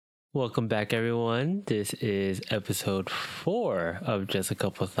Welcome back, everyone. This is episode 4 of Just a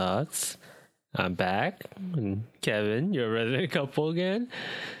Couple Thoughts. I'm back. And Kevin, you're a resident couple again.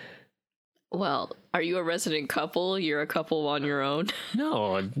 Well, are you a resident couple? You're a couple on your own.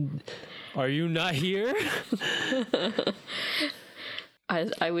 No, are you not here?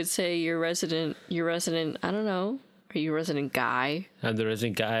 I would say you're resident, I don't know. Are you a resident guy? I'm the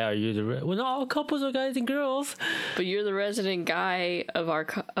resident guy. Are you the well? Not all couples are guys and girls. But you're the resident guy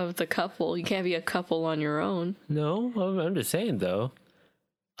of the couple. You can't be a couple on your own. No, I'm just saying though.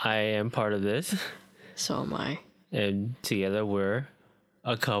 I am part of this, So am I. and together we're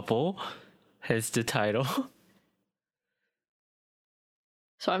a couple. Hence the title.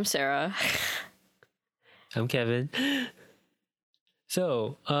 So I'm Sarah. I'm Kevin.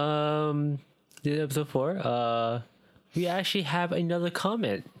 So, this is episode 4. We actually have another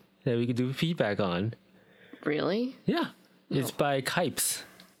comment that we could do feedback on. Really? Yeah. It's by Kipes.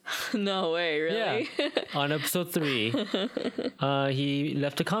 No way, really? Yeah. On episode 3, he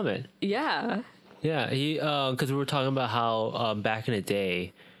left a comment. Yeah. Yeah, he because we were talking about how back in the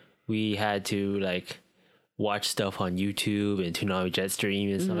day we had to like watch stuff on YouTube and tune on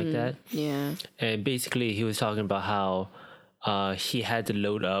Jetstream and stuff like that. Yeah. And basically he was talking about how he had to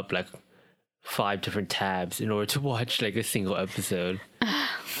load up like 5 different tabs in order to watch like a single episode.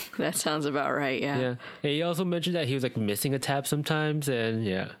 That sounds about right, yeah. Yeah. And he also mentioned that he was like missing a tab sometimes, and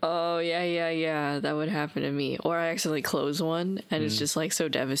yeah. Oh, yeah. That would happen to me. Or I accidentally close one, and it's just like so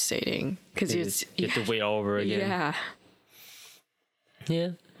devastating. Because You have to wait all over again. Yeah. Yeah.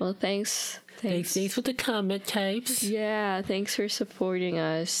 Well, thanks. Thanks for the comment, Types. Yeah, thanks for supporting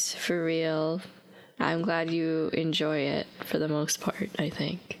us, for real. I'm glad you enjoy it for the most part, I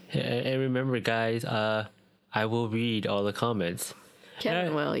think. And remember, guys, I will read all the comments.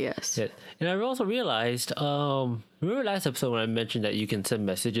 Kevin will, yes. Yeah. And I also realized, remember last episode when I mentioned that you can send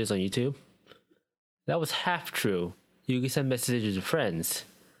messages on YouTube? That was half true. You can send messages to friends.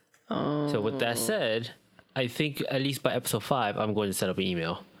 Oh, So with that said, I think at least by episode 5, I'm going to set up an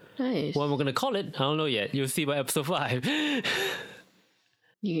email. nice. What we're going to call it, I don't know yet. You'll see by episode 5.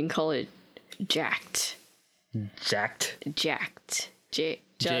 You can call it Jacked. Jacked.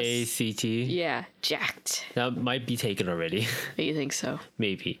 JCT. Yeah, Jacked. That might be taken already. You think so?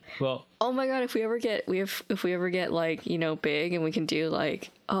 Maybe. Well, Oh my god, if we ever get like, big and we can do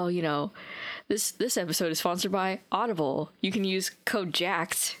like, this episode is sponsored by Audible. You can use code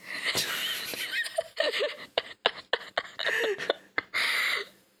JACKED.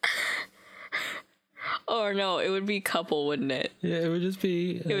 Or no, it would be couple, wouldn't it? yeah, it would just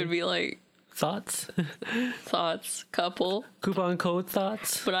be It would be like thoughts. thoughts, couple. Coupon code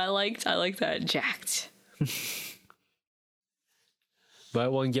thoughts. But I liked that jacked. Buy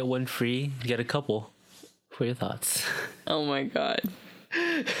one, get one free. Get a couple for your thoughts. Oh my god.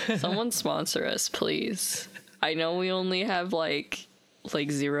 Someone sponsor us, please. I know we only have like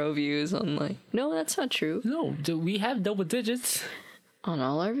 0 views on like. No, that's not true. No, do we have double digits? On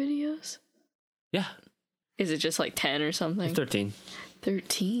all our videos? Yeah, Is it just like 10 or something? 13.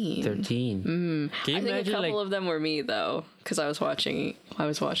 13. 13. Can you I think a imagine couple like? of them were me though, because I was watching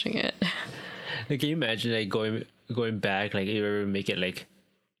it. Can you imagine like going back? Like you ever make it like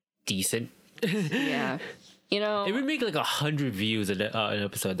decent? Yeah. It would make like 100 views an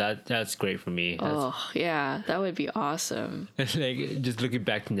episode. That's great for me. That's, Oh yeah, that would be awesome. like just looking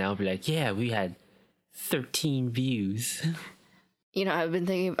back now, be like, yeah, we had 13 views. I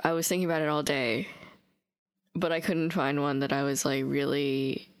was thinking about it all day, but I couldn't find one that I was like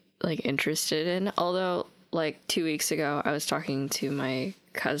really like interested in. Although like 2 weeks ago, I was talking to my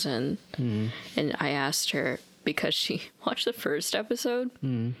cousin and I asked her because she watched the first episode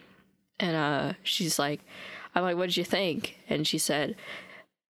and she's like, I'm like, what did you think? And she said,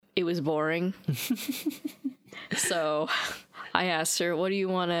 it was boring. So I asked her, what do you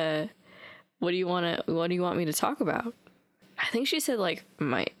want me to talk about? I think she said like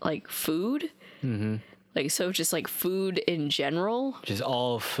food. Mm-hmm. Like, so just like food in general. Just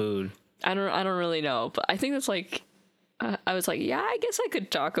all food. I don't really know, but I think that's like, I was like, yeah, I guess I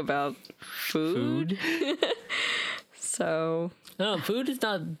could talk about food. So No, food is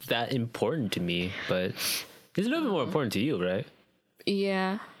not that important to me, but it's a little bit more important to you, right?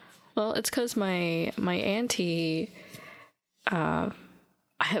 yeah, well, it's because my auntie, I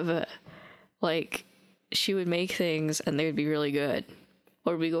have a like, she would make things and they would be really good.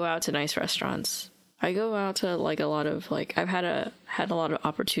 Or we go out to nice restaurants. I go out to like a lot of like, I've had a lot of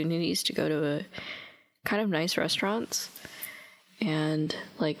opportunities to go to a kind of nice restaurants and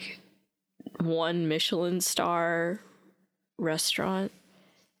like 1 Michelin star restaurant.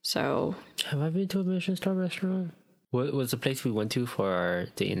 So Have I been to a Michelin star restaurant? What was the place we went to for our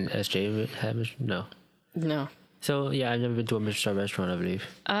date in SJ? No. No. So yeah, I've never been to a Michelin star restaurant, I believe.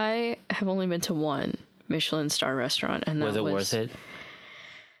 I have only been to one Michelin star restaurant, and Was that it worth it?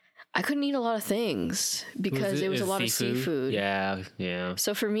 I couldn't eat a lot of things because it was a lot of seafood. Yeah, yeah.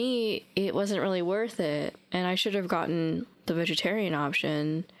 So for me, it wasn't really worth it, and I should have gotten the vegetarian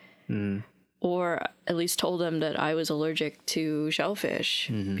option, or at least told them that I was allergic to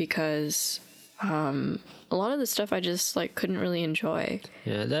shellfish because a lot of the stuff I just like couldn't really enjoy.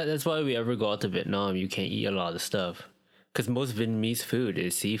 Yeah, that's why we ever go out to Vietnam, you can't eat a lot of stuff, because most Vietnamese food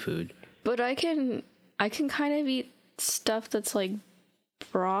is seafood. But I can kind of eat stuff that's like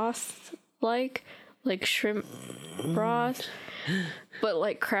broth, like shrimp broth, but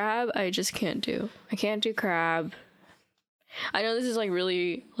like crab I just can't do. I can't do crab. I know this is like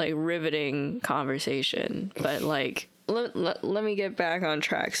really like riveting conversation, but like let me get back on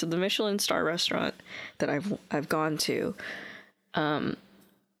track. So the Michelin star restaurant that I've gone to,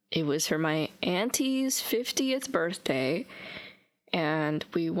 it was for my auntie's 50th birthday, and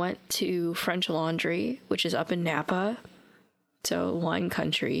we went to French Laundry, which is up in Napa, so wine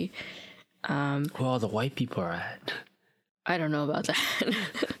country. Where all the white people are at. I don't know about that.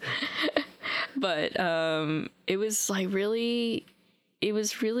 But it was really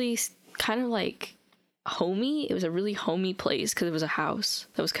kind of like homey. It was a really homey place because it was a house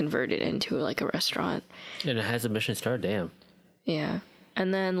that was converted into like a restaurant. And it has a Michelin star, damn. Yeah.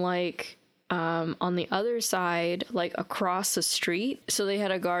 And then like on the other side, like across the street, so they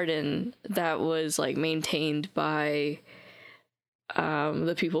had a garden that was like maintained by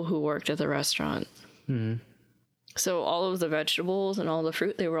the people who worked at the restaurant. Mm-hmm. So all of the vegetables and all the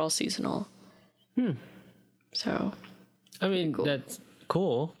fruit, they were all seasonal. So I mean, cool. That's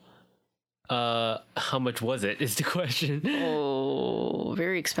cool. How much was it is the question. Oh,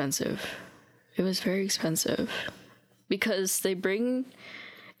 very expensive. It was very expensive because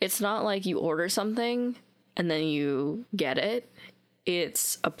it's not like you order something and then you get it.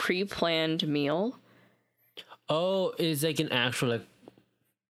 It's a pre-planned meal. Oh, it's like an actual like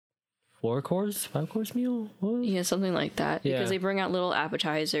 5-course meal? What? Yeah, something like that. Yeah. Because they bring out little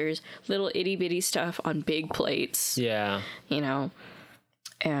appetizers, little itty bitty stuff on big plates. Yeah. You know,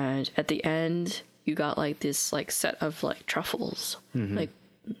 and at the end, you got like this like set of like truffles, like,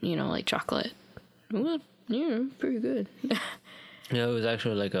 you know, like chocolate. Well, yeah, pretty good. Yeah, it was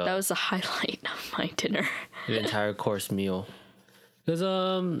actually like that was the highlight of my dinner. An entire course meal. Because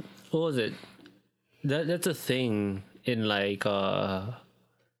what was it? That's a thing in like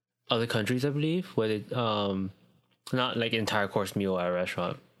other countries, I believe, where they not like entire course meal at a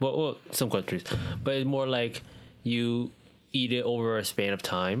restaurant. Well, some countries, but it's more like you eat it over a span of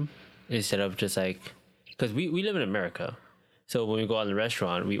time instead of just like, because we live in America, so when we go out in the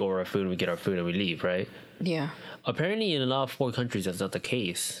restaurant, we order our food, we get our food, and we leave, right? Yeah. Apparently, in a lot of foreign countries, that's not the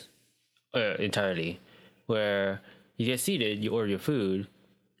case entirely, where you get seated, you order your food,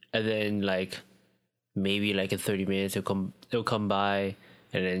 and then like maybe like in 30 minutes it'll come by,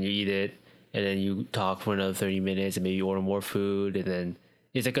 and then you eat it, and then you talk for another 30 minutes, and maybe you order more food, and then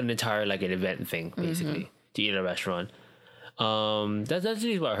it's like an entire like an event thing basically to eat at a restaurant. That's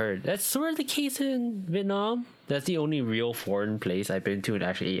actually what I heard. That's sort of the case in Vietnam. That's the only real foreign place I've been to and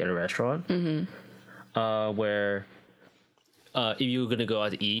actually eat at a restaurant. Where if you're gonna go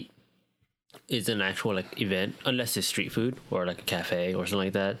out to eat, it's an actual like event, unless it's street food or like a cafe or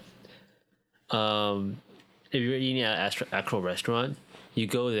something like that. If you're eating at an actual restaurant, you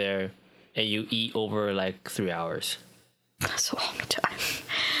go there and you eat over like 3 hours. That's a long time.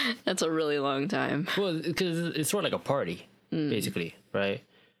 That's a really long time. Well, because it's sort of like a party, basically, right?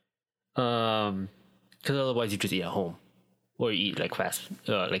 Because otherwise you just eat at home, or you eat like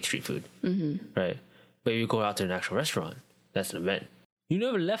like street food, right? But if you go out to an actual restaurant, that's an event. You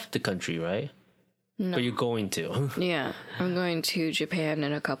never left the country, right? No. But you're going to. Yeah, I'm going to Japan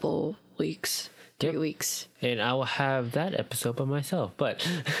in a couple weeks. 3 weeks. And I will have that episode by myself, but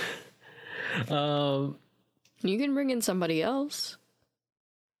you can bring in somebody else.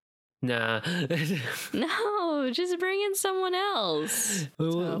 Nah. No, just bring in someone else.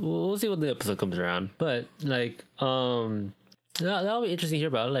 We'll see when the episode comes around. But like, that'll be interesting to hear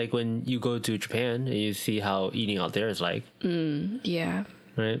about. Like when you go to Japan and you see how eating out there is like. Yeah.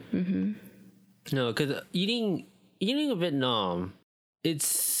 Right. No, because eating in Vietnam, it's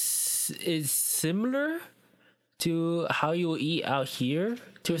similar to how you will eat out here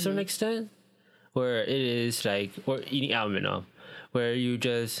to a certain extent, where it is like, or eating out in Vietnam, where you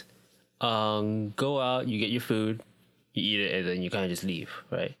just go out, you get your food, you eat it, and then you kind of just leave,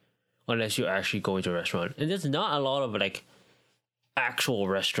 right? Unless you're actually going to a restaurant. And there's not a lot of like actual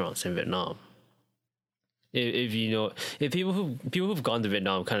restaurants in Vietnam. If you know, if people who've gone to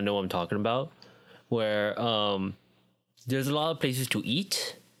Vietnam kind of know what I'm talking about, where there's a lot of places to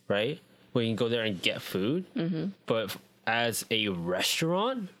eat, right? Where you can go there and get food, but as a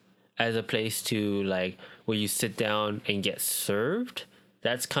restaurant, as a place to like where you sit down and get served,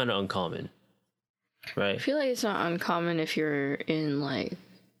 that's kind of uncommon, right? I feel like it's not uncommon if you're in like,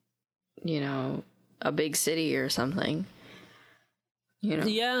 a big city or something.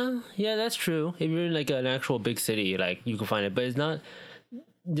 Yeah, that's true. If you're in like an actual big city, like you can find it, but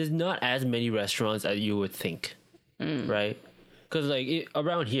there's not as many restaurants as you would think, right? Because like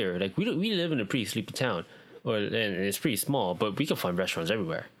around here, like we live in a pretty sleepy town, and it's pretty small, but we can find restaurants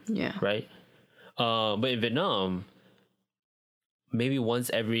everywhere. Yeah. Right. But in Vietnam, maybe once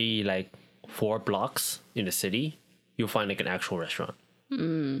every like 4 blocks in the city, you'll find like an actual restaurant.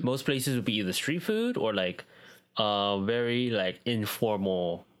 Most places would be either street food or like very like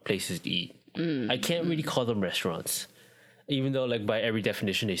informal places to eat. I can't really call them restaurants, even though like by every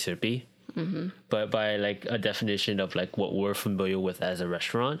definition they should be. But by like a definition of like what we're familiar with as a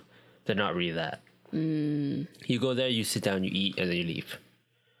restaurant, they're not really that. You go there, you sit down, you eat, and then you leave.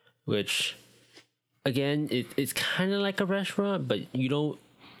 Which, again, it's kind of like a restaurant, but you don't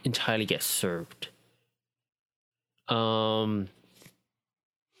entirely get served.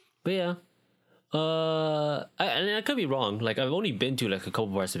 But yeah, I could be wrong. Like I've only been to like a couple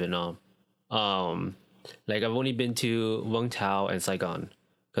parts of Vietnam. Like I've only been to Vung Tau and Saigon,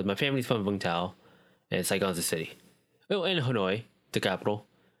 because my family's from Vung Tau, and Saigon's the city. Oh, and Hanoi, the capital,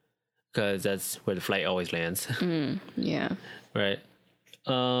 because that's where the flight always lands. Yeah. Right.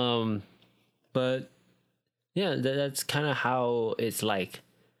 But yeah, that's kind of how it's like.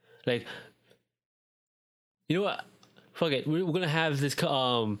 Like, you know what? Fuck it. We're gonna have this.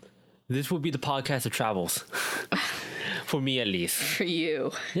 This will be the podcast of travels. For me, at least. For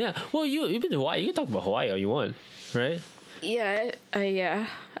you. Yeah. Well, you've been to Hawaii. You can talk about Hawaii all you want, right? Yeah.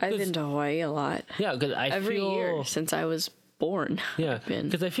 I've been to Hawaii a lot. Yeah, because Every year since I was born. Yeah,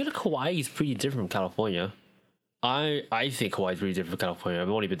 because I feel like Hawaii is pretty different from California. I think Hawaii is pretty different from California. I've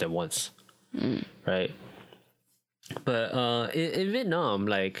only been there once, right? But in Vietnam,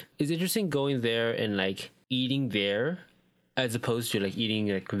 like it's interesting going there and like eating there, as opposed to like eating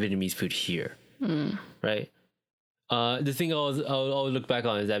like Vietnamese food here, right? The thing I'll look back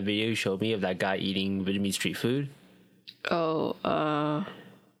on is that video you showed me of that guy eating Vietnamese street food. Oh,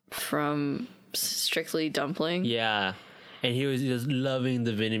 from Strictly Dumpling. Yeah. And he was just loving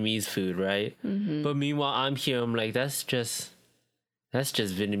the Vietnamese food, right? But meanwhile, I'm here. I'm like, that's just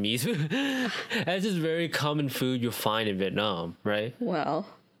Vietnamese food. That's just very common food you'll find in Vietnam, right? Well,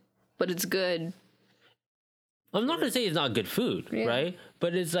 but it's good. I'm not gonna say it's not good food, right?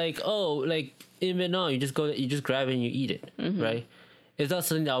 But it's like, like in Vietnam, you just grab it and you eat it, right? It's not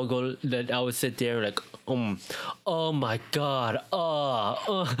something that I would sit there like, oh my god,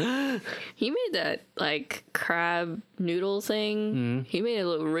 He made that like crab noodle thing. He made it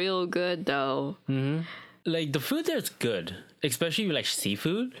look real good though. Like the food there is good, especially like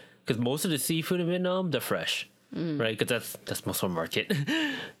seafood, because most of the seafood in Vietnam they're fresh, right? Because that's most of our market.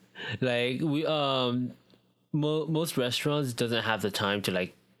 Like we most restaurants doesn't have the time to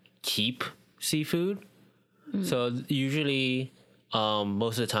like keep seafood, so usually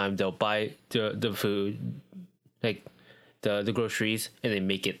most of the time they'll buy the food, like the groceries, and they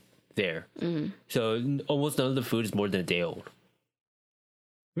make it there. So almost none of the food is more than a day old.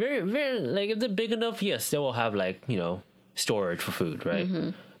 Very, very, like if they're big enough, yes, they will have like, storage for food,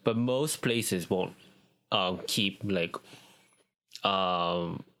 right? But most places won't keep like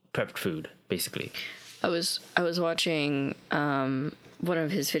prepped food, basically. I was watching one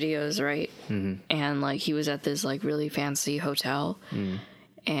of his videos, right? And like he was at this like really fancy hotel,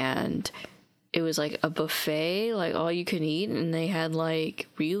 and it was like a buffet, like all you can eat, and they had like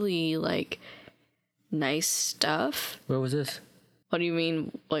really like nice stuff. Where was this? What do you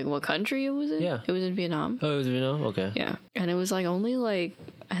mean? Like what country it was in? Yeah, it was in Vietnam. Oh, it was Vietnam. Okay. Yeah, and it was like only like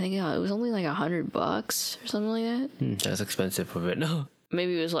I think it was only like $100 or something like that. That's expensive for Vietnam.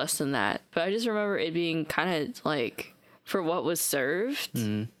 Maybe it was less than that, but I just remember it being kind of like for what was served,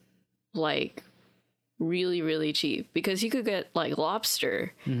 like really, really cheap, because he could get like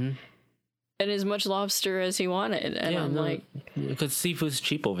lobster and as much lobster as he wanted. And I'm like, because seafood's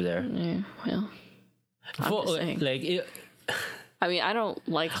cheap over there. Yeah, well, I'm just saying. Like I mean, I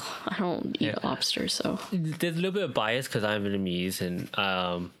don't eat lobster, so there's a little bit of bias because I'm Vietnamese and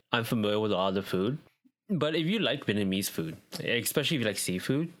I'm familiar with all the food. But if you like Vietnamese food, especially if you like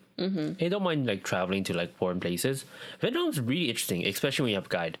seafood, you don't mind like traveling to like foreign places. Vietnam's really interesting, especially when you have a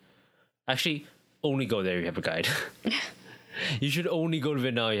guide. Actually, only go there if you have a guide. You should only go to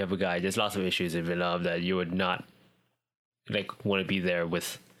Vietnam if you have a guide. There's lots of issues in Vietnam that you would not like want to be there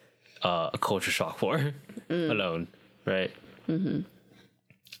with a culture shock for alone, right? But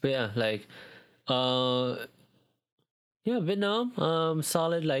yeah, like yeah, Vietnam,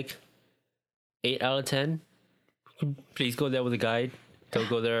 solid like 8 out of 10. Please go there with a guide. Don't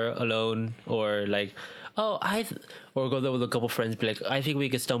go there alone or like, or go there with a couple friends. Be like, I think we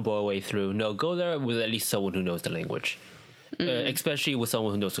could stumble our way through. No, go there with at least someone who knows the language, especially with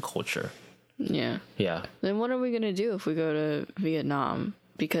someone who knows the culture. Yeah. Yeah, Then what are we gonna do if we go to Vietnam?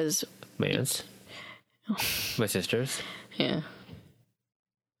 Because my aunts, my sisters. yeah.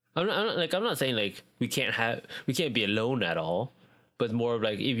 I'm not saying like we can't be alone at all, but more of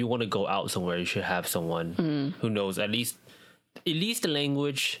like if you want to go out somewhere, you should have someone who knows at least the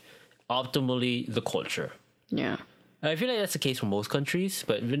language, optimally the culture. Yeah. I feel like that's the case for most countries,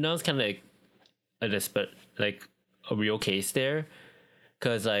 but Vietnam's kind of like a real case there,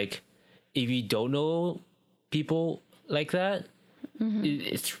 because like if you don't know people like that,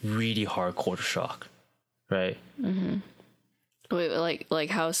 it's really hard culture shock, right? Wait, like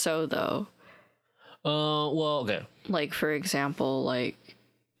how so though? Well, okay. Like for example, like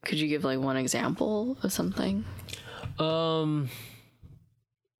could you give like one example of something?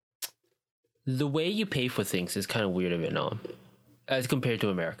 The way you pay for things is kind of weird in Vietnam as compared to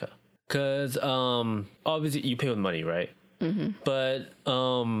America. Because obviously you pay with money, right? But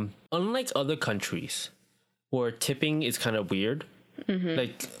unlike other countries where tipping is kind of weird,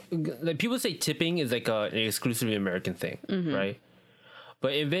 like people say tipping is like an exclusively American thing, right?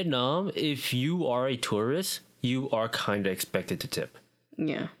 But in Vietnam, if you are a tourist, you are kind of expected to tip,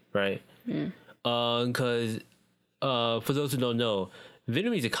 Yeah. right? Because for those who don't know,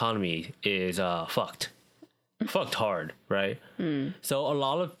 Vietnamese economy is fucked hard, right? So a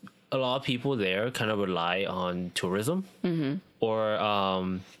lot of people there kind of rely on tourism, or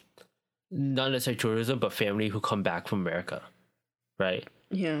not necessarily tourism, but family who come back from America, right?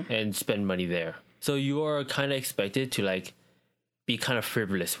 Yeah. And spend money there. So you are kind of expected to like be kind of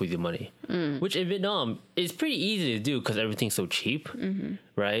frivolous with your money, which in Vietnam is pretty easy to do because everything's so cheap,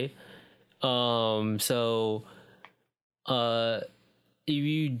 right? So if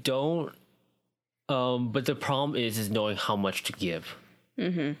you don't, but the problem is knowing how much to give,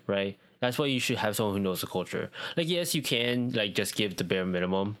 right? That's why you should have someone who knows the culture. Like, yes, you can like just give the bare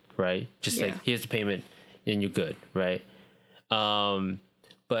minimum, right? Just like, here's the payment and you're good, right?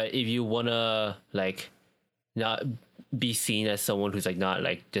 But if you wanna like not be seen as someone who's like not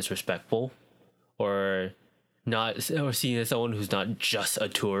like disrespectful, or seen as someone who's not just a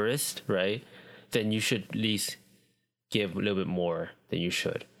tourist, right? Then you should at least give a little bit more than you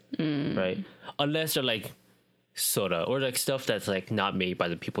should, right? Unless they're like soda or like stuff that's like not made by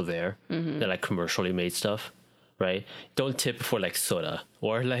the people there, they're like commercially made stuff, right? Don't tip for like soda,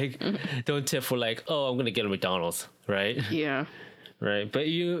 or like don't tip for like, oh, I'm gonna get a McDonald's, right? Yeah. Right. But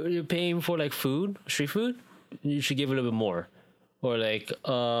you're paying for like food, street food, you should give a little bit more. Or like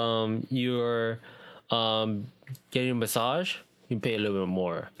you're getting a massage, you pay a little bit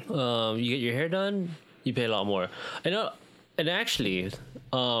more. You get your hair done, you pay a lot more. And actually,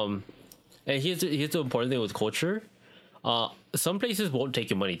 and here's the important thing with culture. Some places won't take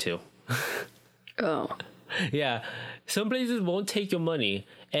your money too. Oh. Yeah, some places won't take your money,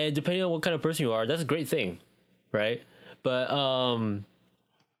 and depending on what kind of person you are, that's a great thing, right? But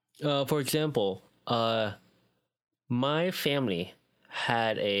for example, my family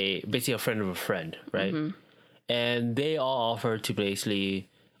had basically a friend of a friend, right? And they all offered to basically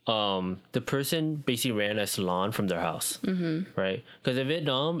the person basically ran a salon from their house, right? Because in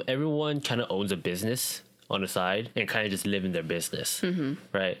Vietnam, everyone kind of owns a business on the side and kind of just live in their business,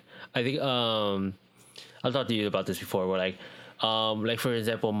 right? I think I'll talk to you about this before. Where like for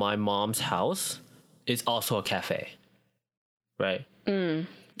example, my mom's house is also a cafe, right?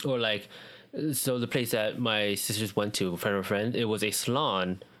 Or like, so the place that my sisters went to, friend of a friend, it was a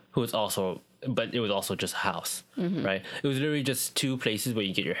salon but it was also just a house, right? It was literally just two places where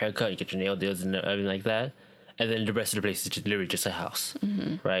you get your haircut, you get your nail deals and everything like that. And then the rest of the place is just literally just a house,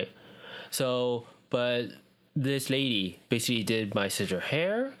 right? So, but this lady basically did my sister's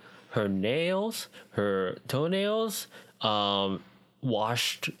hair, her nails, her toenails,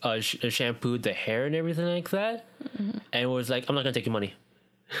 washed, shampooed the hair and everything like that. And was like, I'm not gonna take your money.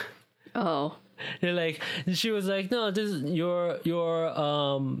 Oh. They're like, she was like, no, this is your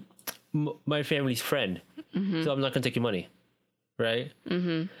my family's friend, so I'm not gonna take your money, right?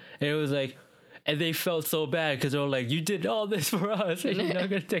 And it was like, and they felt so bad because they were like, you did all this for us and you're not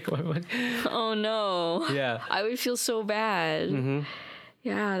gonna take my money. Oh no. Yeah. I would feel so bad.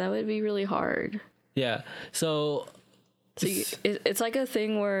 Yeah, that would be really hard. Yeah. So So it's like a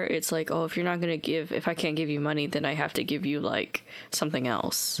thing where it's like, oh, if I can't give you money, then I have to give you like something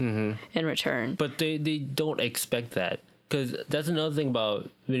else in return. But they don't expect that, because that's another thing about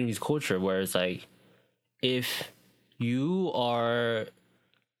Vietnamese culture, where it's like, if you are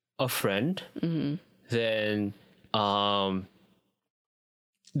a friend, then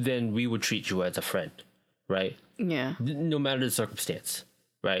we would treat you as a friend, right? Yeah. No matter the circumstance,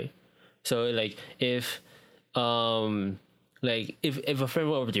 right? So like if a friend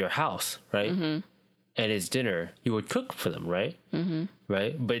went over to your house, right, and it's dinner, you would cook for them, right?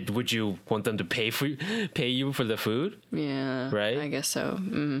 Right? But would you want them to pay you for the food? Yeah. Right? I guess so.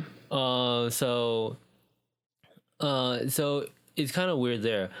 So it's kind of weird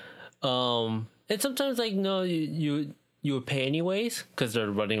there. And sometimes like no, you would pay anyways because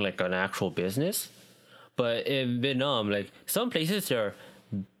they're running like an actual business. But in Vietnam, like some places, their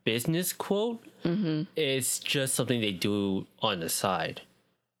business quote is just something they do on the side,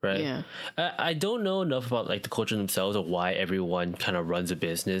 right? Yeah. I don't know enough about like the culture themselves of why everyone kind of runs a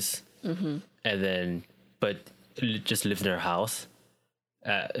business, and then just lives in their house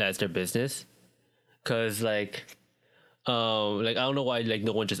as their business, because like I don't know why like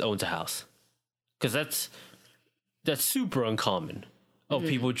no one just owns a house, because that's super uncommon of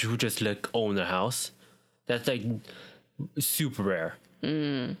people who just like own a house. That's like super rare.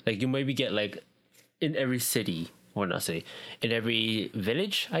 Like you maybe get like in every city, or not city, in every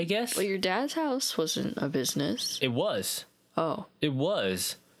village, I guess. Well, your dad's house wasn't a business. It was. Oh. It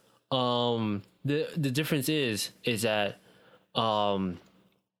was. The difference is that no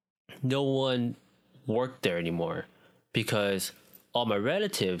one worked there anymore, because all my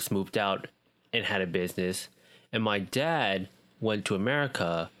relatives moved out and had a business, and my dad went to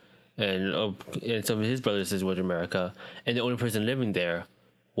America, and some of his brothers went to America, and the only person living there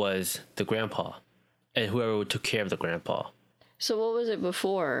was the grandpa, and whoever took care of the grandpa. So what was it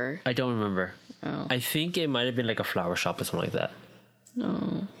before? I don't remember. Oh. I think it might have been like a flower shop or something like that.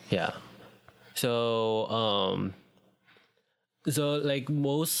 Oh. Yeah. So like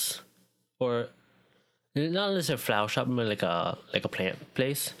most, or not necessarily a flower shop, but like a plant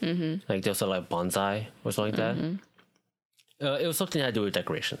place. Like there's like bonsai or something like that. It was something that had to do with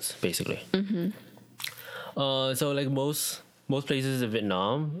decorations, basically. So like most places in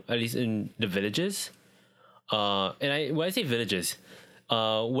Vietnam, at least in the villages, and when I say villages,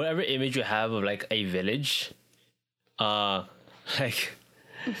 whatever image you have of like a village, like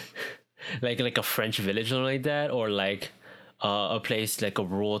like a French village or something like that, or like a place like a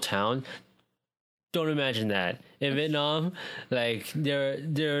rural town. Don't imagine that. In Vietnam, like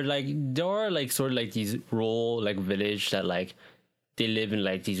there are like sort of like these rural like village that like they live in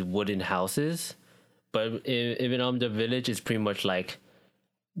like these wooden houses, but in Vietnam the village is pretty much like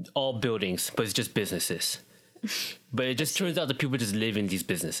all buildings, but it's just businesses. But it just turns out that people just live in these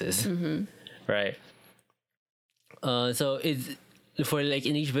businesses, right? So it's for like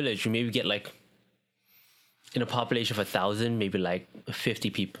in each village you maybe get like, in a population of 1,000, maybe like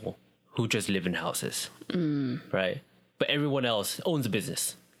 50 people who just live in houses, right? But everyone else owns a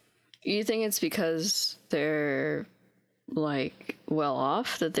business. You think it's because they're like well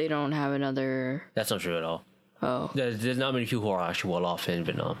off that they don't have another? That's not true at all. Oh. There's not many people who are actually well off in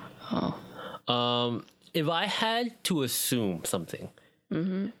Vietnam. Oh. If I had to assume something,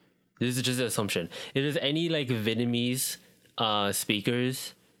 this is just an assumption. If there's any like Vietnamese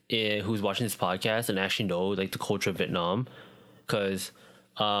speakers who's watching this podcast and actually know like the culture of Vietnam, because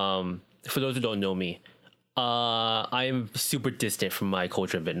for those who don't know me, I am super distant from my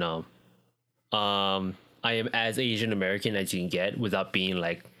culture in Vietnam. I am as Asian American as you can get without being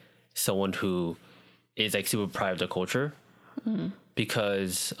like someone who is like super proud of their culture.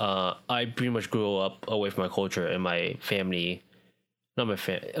 Because I pretty much grew up away from my culture, and my family, my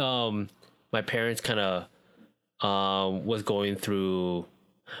parents kind of was going through.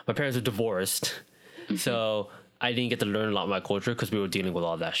 My parents were divorced, so I didn't get to learn a lot of my culture because we were dealing with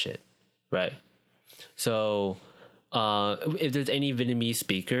all that shit, right? So, if there's any Vietnamese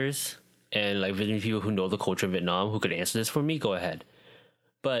speakers and like Vietnamese people who know the culture of Vietnam who could answer this for me, go ahead.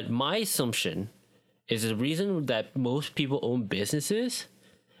 But my assumption is the reason that most people own businesses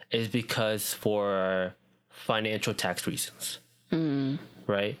is because for financial tax reasons,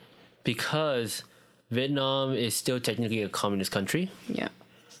 right? Because Vietnam is still technically a communist country. Yeah.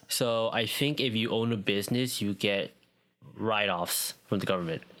 So I think if you own a business, you get write-offs from the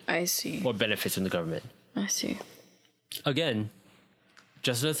government. I see. Or benefits from the government. I see. Again,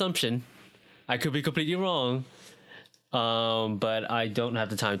 just an assumption. I could be completely wrong. But I don't have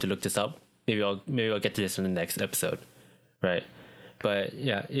the time to look this up. Maybe I'll get to this in the next episode. Right. But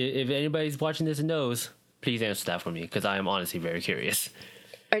yeah, if anybody's watching this and knows, Please answer that for me because I am honestly very curious.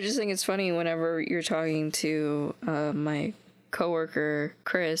 I just think it's funny whenever you're talking to my coworker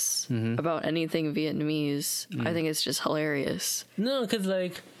Chris about anything Vietnamese. I think it's just hilarious. No, because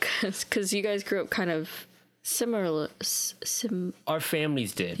like because you guys grew up kind of similar. our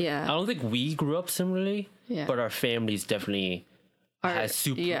families did. Yeah. I don't think we grew up similarly. Yeah. But our families definitely has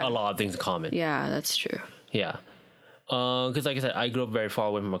a lot of things in common. Yeah, that's true. Yeah. Because like I said, I grew up very far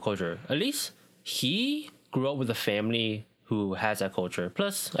away from my culture. At least he grew up with a family who has that culture.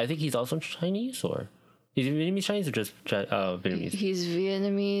 Plus, I think he's also Chinese, or is he Vietnamese Chinese or just Vietnamese? He's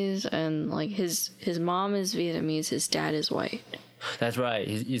Vietnamese, and like his mom is Vietnamese, his dad is white. That's right.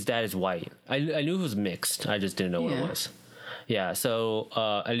 His dad is white. I knew he was mixed. I just didn't know what it was. Yeah. So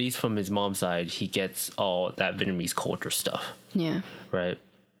at least from his mom's side, he gets all that Vietnamese culture stuff. Yeah. Right.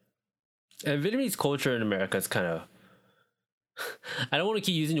 And Vietnamese culture in America is kind of. I don't want to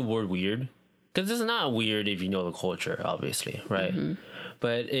keep using the word weird because it's not weird if you know the culture, obviously, right?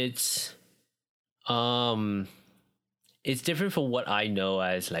 But it's different from what I know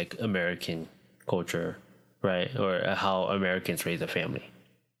as like American culture, right? Or how Americans raise a family,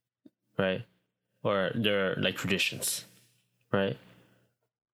 right? Or their like traditions, right?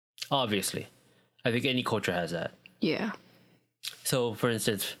 Obviously, I think any culture has that. Yeah. So, for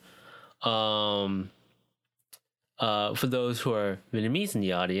instance, for those who are Vietnamese in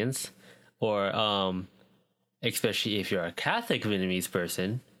the audience, or especially if you're a Catholic Vietnamese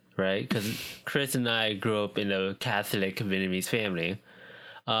person, right? Because Chris and I grew up in a Catholic Vietnamese family.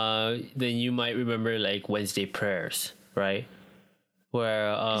 Then you might remember like Wednesday prayers, right?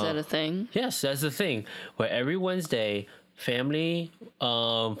 Where is that a thing? Yes, that's the thing. Where every Wednesday, family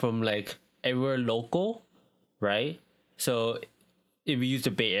from like everywhere local, right? So if we use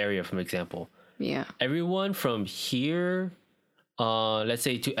the Bay Area for example. Yeah. Everyone from here, let's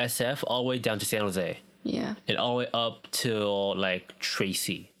say to SF, all the way down to San Jose. Yeah. And all the way up till like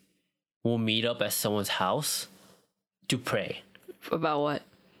Tracy. We'll meet up at someone's house to pray. About what?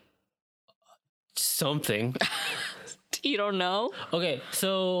 Something. You don't know? Okay,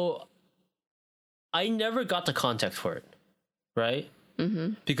 so I never got the context for it, right?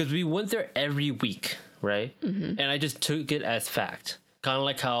 Because we went there every week, right? And I just took it as fact. Kind of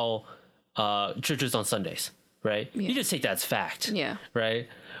like how churches on Sundays, right? Yeah. You just take that as fact. Yeah. Right?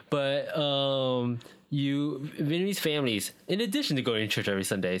 But Vietnamese families, in addition to going to church every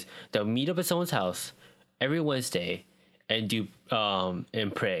Sundays, they'll meet up at someone's house every Wednesday and do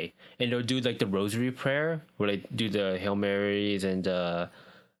and pray. And they'll do like the rosary prayer where they do the Hail Marys and the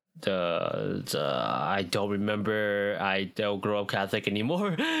I don't remember. I don't grow up Catholic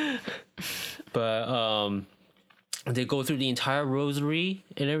anymore. But they go through the entire rosary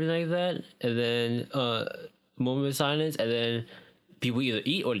and everything like that, and then moment of silence, and then people either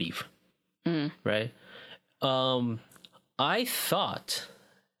eat or leave. Right? I thought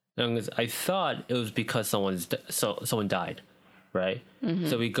it was because someone died, right?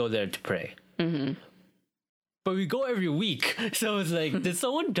 So we go there to pray. But we go every week, so it's like, did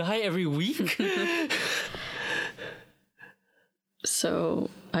someone die every week? So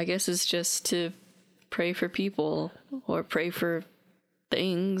I guess it's just to pray for people or pray for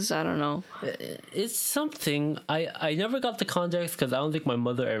things. I don't know. It's something. I never got the context because I don't think my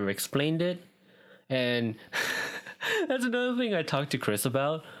mother ever explained it. And that's another thing I talked to Chris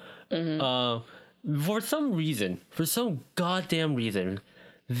about. For some goddamn reason,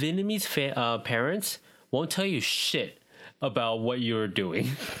 Vietnamese parents won't tell you shit about what you're doing.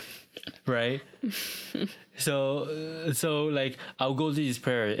 Right? So like I'll go to these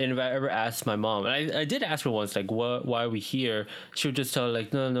prayers, and if I ever ask my mom, and I did ask her once, like, why are we here? She would just tell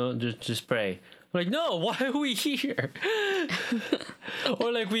like, no, just pray. I'm like, no, why are we here?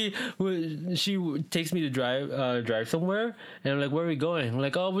 Or like she takes me to drive somewhere, and I'm like, where are we going? I'm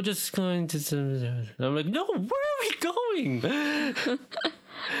like, oh, we're just going to some. And I'm like, no, where are we going?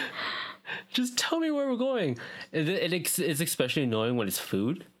 Just tell me where we're going. It's especially annoying when it's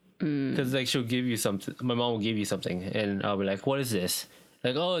food. Because like she'll give you something, my mom will give you something, and I'll be like, what is this?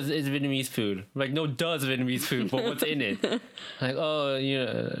 Like, oh, it's Vietnamese food. I'm like, no, it's Vietnamese food, but what's in it? Like, oh,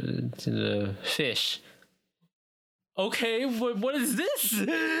 it's the fish. Okay, what is this?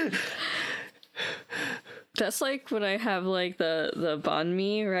 That's like when I have like the banh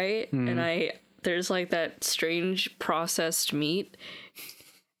mi, right? And there's like that strange processed meat,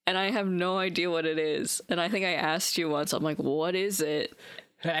 and I have no idea what it is. And I think I asked you once, I'm like, what is it?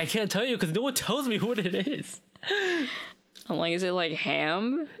 I can't tell you because no one tells me what it is. I'm like, is it like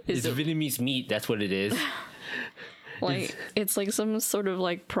ham? It's Vietnamese meat. That's what it is. Like, it's like some sort of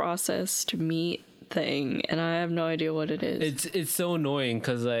like processed meat thing, and I have no idea what it is. It's so annoying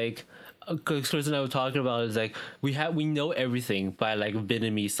because like because Chris and I were talking about is like we know everything by like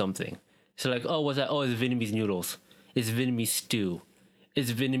Vietnamese something. So like, oh, what's that? Oh, it's Vietnamese noodles. It's Vietnamese stew.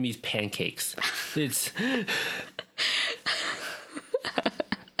 It's Vietnamese pancakes. It's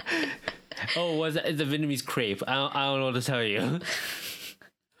oh, what's that? It's a Vietnamese crepe. I don't know what to tell you.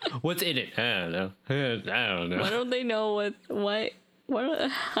 What's in it? I don't know. I don't know. Why don't they know what? Why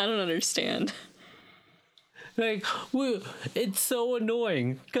don't, I don't understand. Like, it's so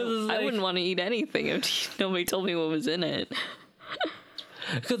annoying because I wouldn't want to eat anything if nobody told me what was in it.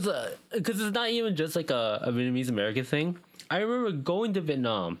 Because it's not even just like a Vietnamese American thing. I remember going to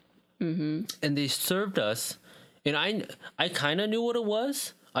Vietnam, and they served us, and I kind of knew what it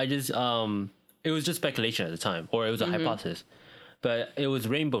was. I just it was just speculation at the time, or it was a hypothesis, but it was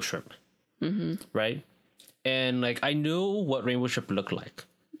rainbow shrimp, right? And like I knew what rainbow shrimp looked like,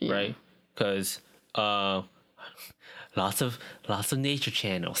 right? Because lots of nature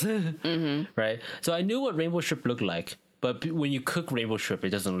channels, right? So I knew what rainbow shrimp looked like. But when you cook rainbow shrimp,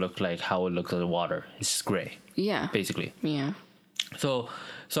 it doesn't look like how it looks in the water. It's just gray. Yeah. Basically. Yeah. So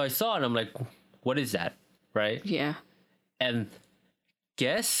I saw it and I'm like, what is that? Right? Yeah. And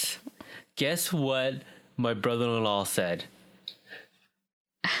guess what my brother-in-law said?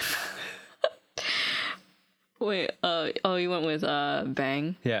 Wait, oh, you went with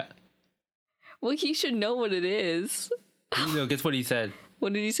Bang? Yeah. Well, he should know what it is. Guess what he said?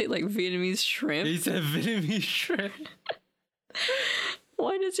 What did he say? Like Vietnamese shrimp? He said Vietnamese shrimp.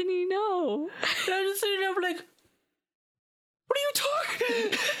 Why doesn't he know? And I'm just sitting there, I'm like, what are you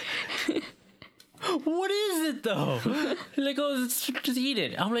talking? What is it though? Like, oh, just eat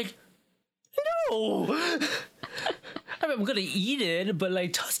it. I'm like, no. I mean, I'm gonna eat it, but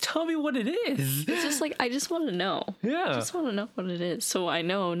like, just tell me what it is. It's just like, I just want to know. Yeah. I just want to know what it is. So I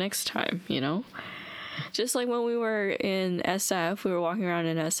know next time, you know? Just like when we were in SF, we were walking around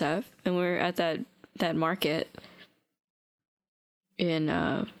in SF, and we were at that market in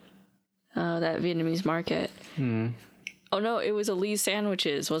that Vietnamese market. Oh no, it was Lee's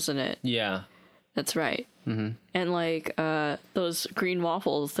Sandwiches, wasn't it? Yeah. That's right. And like those green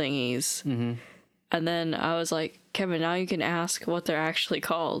waffle thingies. And then I was like, Kevin, now you can ask what they're actually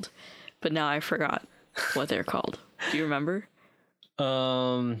called. But now I forgot what they're called. Do you remember?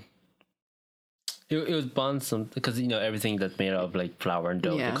 It was banh something because everything that's made out of like flour and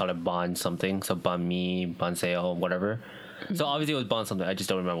dough they call it banh something, so banh mi, banh sale, whatever. So obviously it was banh something. I just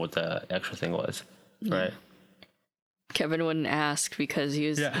don't remember what the actual thing was, right? Kevin wouldn't ask because he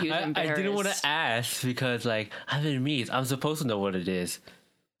was embarrassed. I didn't want to ask because like I'm Vietnamese. I'm supposed to know what it is,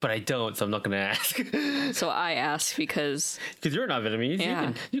 but I don't, so I'm not gonna ask. So I asked because you're not Vietnamese.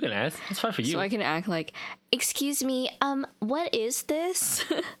 Yeah. You can ask. It's fine for you. So I can act like, excuse me, what is this?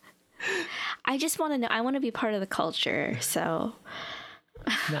 I just want to know. I want to be part of the culture. So,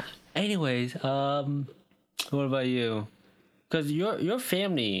 anyways, what about you? Because your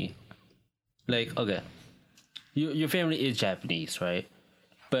family, like, okay, your family is Japanese, right?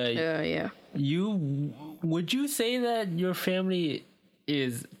 But yeah. Would you say that your family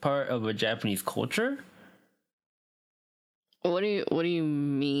is part of a Japanese culture? What do you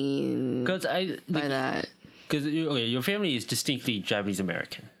mean? Because by that? Because your family is distinctly Japanese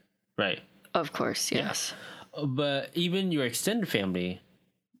American, right? Of course, yes. Yeah. But even your extended family,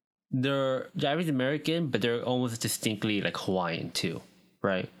 they're Japanese American, but they're almost distinctly like Hawaiian too,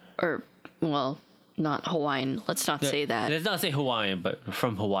 right? Or, well, not Hawaiian. Let's not say that. Let's not say Hawaiian, but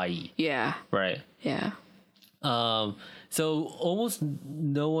from Hawaii. Yeah. Right. Yeah. So almost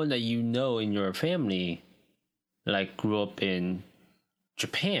no one that you know in your family like grew up in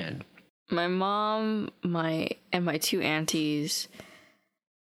Japan. My mom, my two aunties,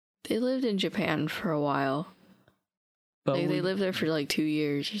 they lived in Japan for a while. But they lived there for like 2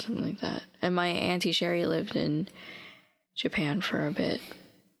 years or something like that. And my auntie Sherry lived in Japan for a bit.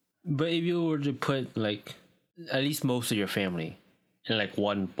 But if you were to put like at least most of your family in like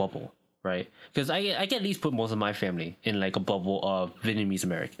one bubble, right? Because I can at least put most of my family in like a bubble of Vietnamese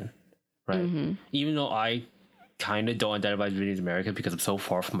American, right? Mm-hmm. Even though I kind of don't identify as Vietnamese American because I'm so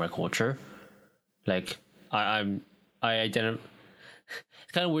far from my culture. Like I identify.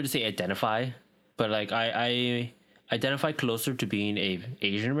 It's kind of weird to say identify, but like I identify closer to being a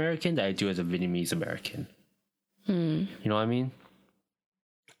Asian American than I do as a Vietnamese American. You know what I mean?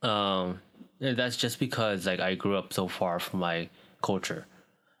 That's just because like I grew up so far from my culture.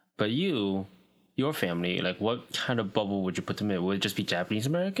 But your family, like what kind of bubble would you put them in? Would it just be Japanese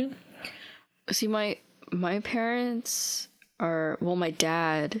American? See, my parents are, well, my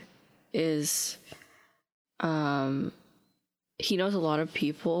dad is, he knows a lot of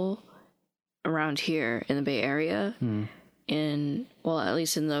people around here in the Bay Area, at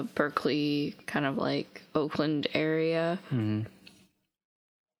least in the Berkeley, kind of like Oakland area. He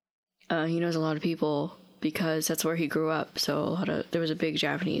knows a lot of people because that's where he grew up. So there was a big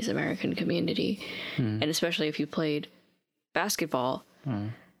Japanese American community, and especially if you played basketball.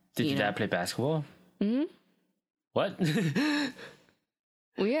 Did your dad play basketball? What?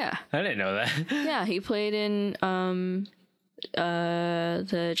 Well, yeah. I didn't know that. Yeah, he played in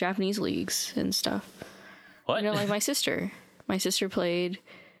the Japanese leagues and stuff. What? Like my sister. My sister played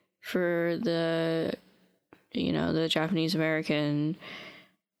for the Japanese American,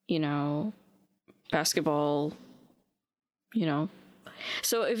 basketball,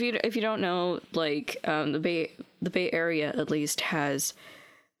 So if you don't know, like the Bay Area at least has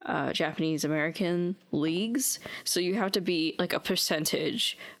Japanese American leagues, so you have to be like a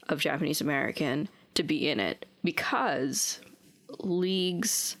percentage of Japanese American to be in it, because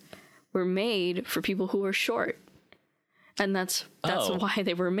leagues were made for people who were short, and that's why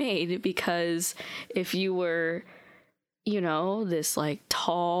they were made, because if you were this like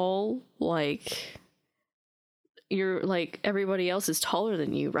tall, like you're like everybody else is taller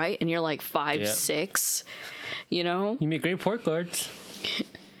than you, right? And you're like 5'6", You make great point guards.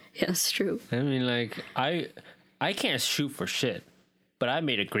 Yeah, that's true. I mean, like, I can't shoot for shit, but I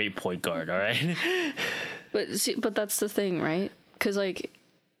made a great point guard, all right? But that's the thing, right? Because, like,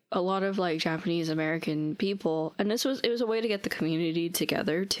 a lot of, like, Japanese American people, and it was a way to get the community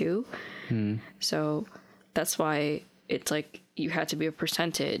together, too. So that's why it's, like, you had to be a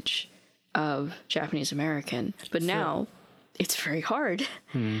percentage of Japanese American. But now, it's very hard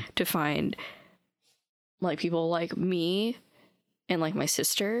to find, like, people like me and like my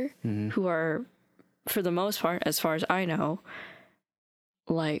sister, who are, for the most part, as far as I know,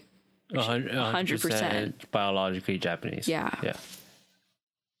 like 100% biologically Japanese. Yeah.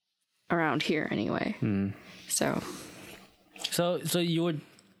 Around here, anyway. So you would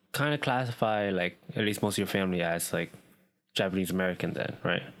kind of classify, like, at least most of your family as like Japanese American, then,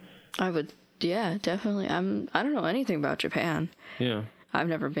 right? I would, yeah, definitely. I don't know anything about Japan. Yeah, I've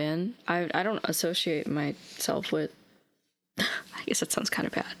never been. I don't associate myself with. I guess that sounds kind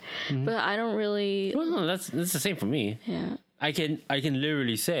of bad, but I don't really. Well, no, that's the same for me. Yeah, I can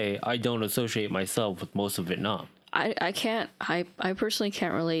literally say I don't associate myself with most of Vietnam. I can't. I personally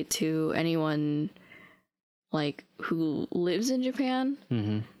can't relate to anyone like who lives in Japan.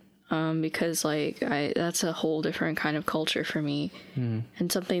 Because like that's a whole different kind of culture for me,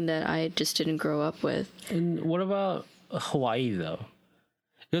 and something that I just didn't grow up with. And what about Hawaii though?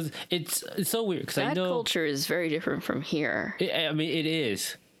 Because it's so weird. Because I know culture is very different from here. I mean, it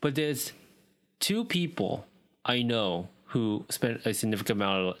is. But there's two people I know who spent a significant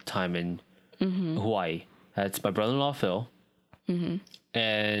amount of time in Hawaii. That's my brother-in-law Phil,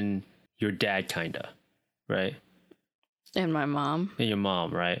 and your dad, kinda, right? And my mom. And your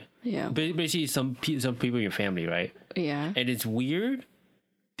mom, right? Yeah. Basically, some people in your family, right? Yeah. And it's weird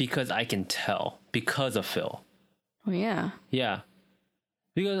because I can tell because of Phil. Oh yeah. Yeah.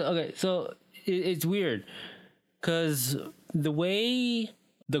 Because, okay, so it's weird because the way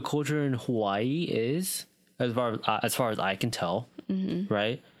the culture in Hawaii is, as far as I can tell,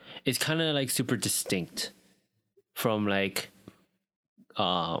 right, it's kind of like super distinct from like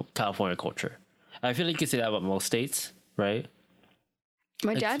California culture. I feel like you can say that about most states, right?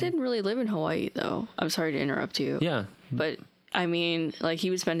 My dad didn't really live in Hawaii, though. I'm sorry to interrupt you. Yeah. But, I mean, like,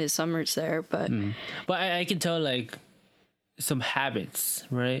 he would spend his summers there, but... But I can tell, like, some habits,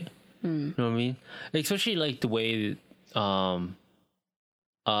 right? You know what I mean? Especially, like, the way some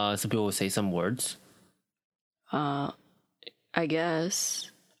people will say some words. I guess.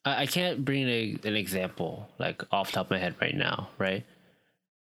 I can't bring an example, like, off the top of my head right now, right?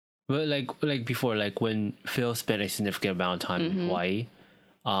 But, like before, like, when Phil spent a significant amount of time in Hawaii,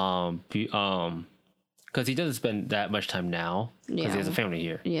 because he doesn't spend that much time now because he has a family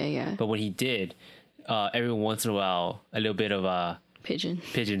here. Yeah. But when he did, every once in a while, a little bit of a pigeon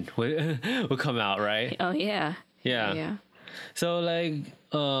would come out, right? Oh yeah. Yeah. So like,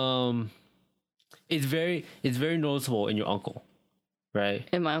 it's very noticeable in your uncle, right?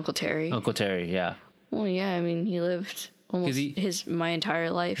 And my Uncle Terry. Uncle Terry, yeah. Well, yeah. I mean, he lived almost my entire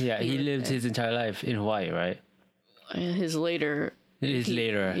life. Yeah, he lived his entire life in Hawaii, right? His later.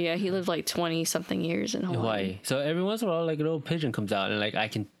 Later. Yeah, he lived like 20-something years in Hawaii. So every once in a while, like, a little pigeon comes out, and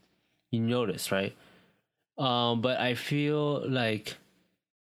like you notice, right? But I feel like,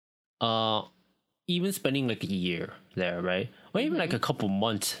 even spending like a year there, right, or even like a couple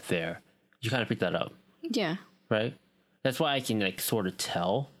months there, you kind of pick that up. Yeah. Right. That's why I can like sort of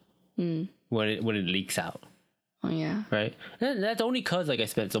tell when it leaks out. Oh yeah. Right. And that's only because like I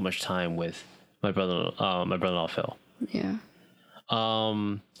spent so much time with my brother-in-law Phil. Yeah.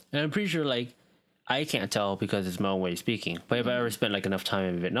 And I'm pretty sure like I can't tell because it's my own way of speaking. But if I ever spend like enough time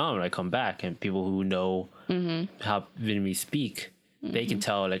in Vietnam and I come back and people who know how Vietnamese speak, they can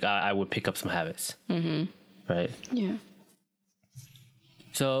tell like I would pick up some habits. Right. Yeah.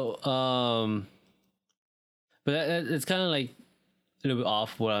 So, but it's kind of like a little bit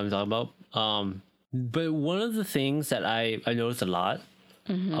off what I'm talking about. But one of the things that I noticed a lot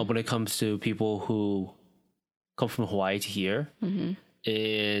when it comes to people who come from Hawaii to here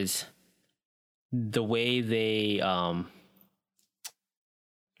is the way they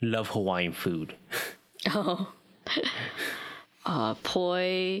love Hawaiian food. Oh.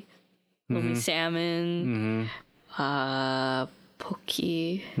 Poi, maybe salmon, poke.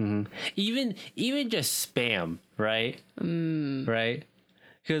 Even just spam, right? Right?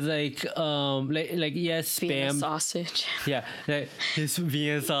 Because like yes, Vienna spam sausage. Yeah, like this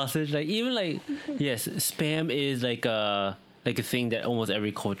Vienna sausage. Like even like yes, spam is like a thing that almost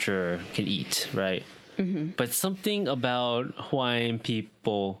every culture can eat, right? But something about Hawaiian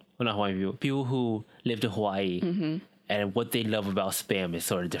people, well, not Hawaiian people who lived in Hawaii, and what they love about spam is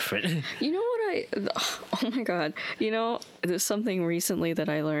sort of different. You know what oh my god. You know, there's something recently that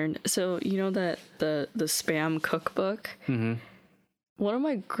I learned. So, you know that the spam cookbook? One of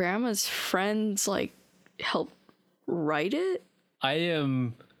my grandma's friends like helped write it. I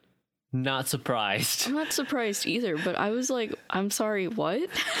am not surprised. I'm not surprised either, but I was like, I'm sorry, what?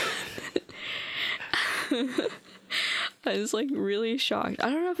 I was like really shocked. I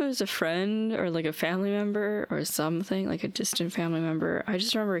don't know if it was a friend or like a family member or something, like a distant family member. I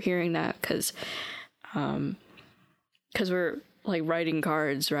just remember hearing that because we're like writing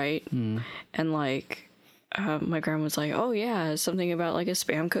cards, right? And like my grandma was like, oh yeah, something about like a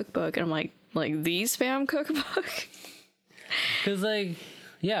spam cookbook. And I'm like the spam cookbook? Because like,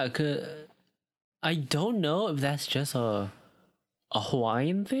 yeah, cause I don't know if that's just a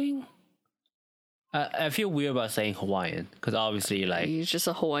Hawaiian thing. I feel weird about saying Hawaiian because obviously like It's just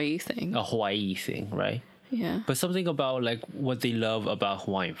a Hawaii thing. a Hawaii thing, right? Yeah. But something about like what they love about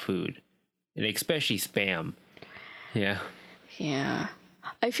Hawaiian food, and especially spam. Yeah. Yeah.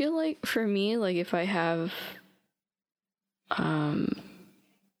 I feel like for me, like if I have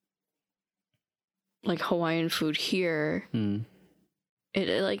like Hawaiian food here,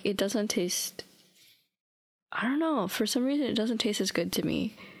 it doesn't taste, I don't know, for some reason it doesn't taste as good to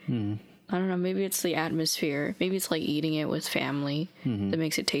me. I don't know, maybe it's the atmosphere. Maybe it's like eating it with family that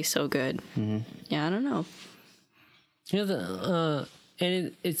makes it taste so good. Yeah, I don't know. You know,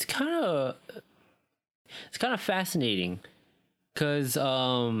 and it's kind of fascinating because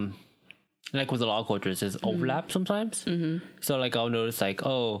like with a lot of cultures, there's overlap sometimes. So like I'll notice like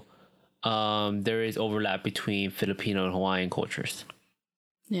there is overlap between Filipino and Hawaiian cultures.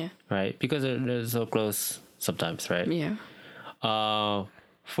 Yeah. Right, because they're so close sometimes, right? Yeah.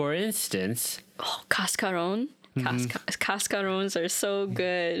 For instance, Cascaron. Cascarons are so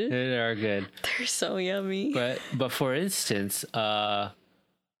good. they are good. They're so yummy. But for instance, I've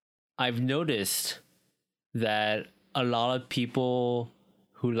noticed that a lot of people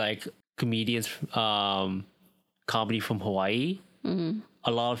who like comedians, comedy from Hawaii,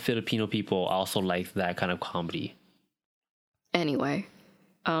 a lot of Filipino people also like that kind of comedy. Anyway,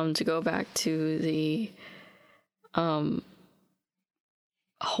 to go back to the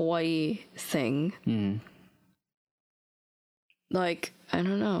Hawaii thing, like I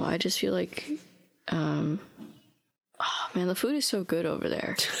don't know, I just feel like oh man, the food is so good over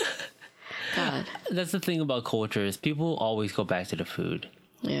there. God. That's the thing about cultures. People always go back to the food.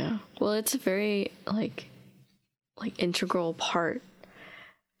 Yeah. Well, it's a very like integral part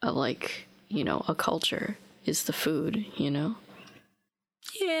of like, you know, a culture is the food, you know?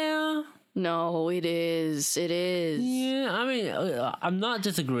 Yeah. No, it is. It is. Yeah, I mean, I'm not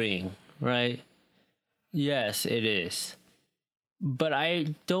disagreeing, right? Yes, it is. But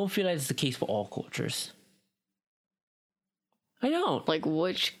I don't feel like it's the case for all cultures. I don't. Like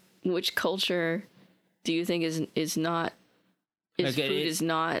which culture do you think is not Like, food is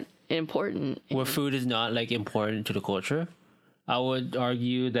not important? Where food is not like important to the culture, I would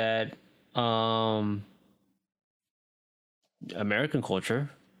argue that American culture,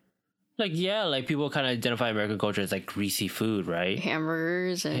 like yeah, like people kind of identify American culture as like greasy food, right?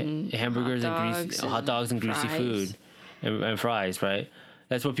 Hamburgers and hot dogs and greasy fries. food and fries, right?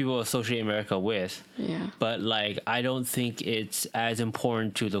 That's what people associate America with. Yeah. But like, I don't think it's as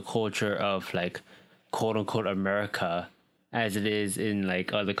important to the culture of like quote unquote America as it is in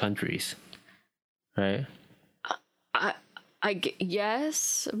like other countries, right?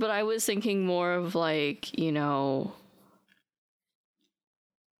 Yes, but I was thinking more of like, you know,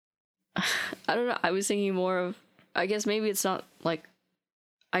 I don't know. I was thinking more of I guess maybe it's not like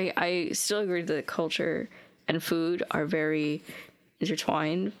I still agree that culture and food are very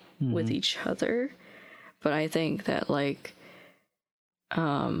intertwined with each other, but I think that like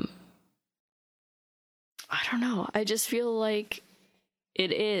I don't know. I just feel like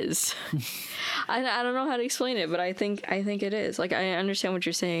it is. I don't know how to explain it, but I think it is. Like I understand what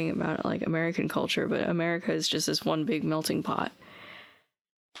you're saying about like American culture, but America is just this one big melting pot.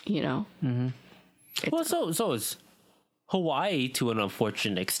 You know. Well, so is Hawaii to an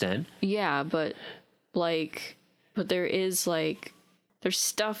unfortunate extent. Yeah, but there is like there's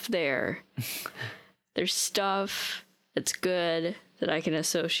stuff there. There's stuff that's good that I can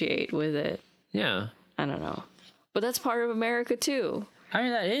associate with it. Yeah. I don't know. But that's part of America too. I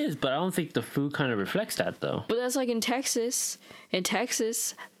mean, that is, but I don't think the food kind of reflects that, though. But that's like in Texas. In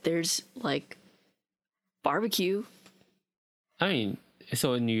Texas, there's like barbecue. I mean,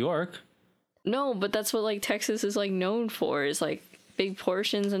 so in New York. No, but that's what like Texas is like known for, is like big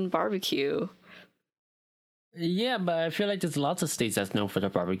portions and barbecue. Yeah, but I feel like there's lots of states that's known for their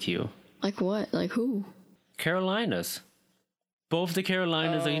barbecue. Like what? Like who? Carolinas. Both the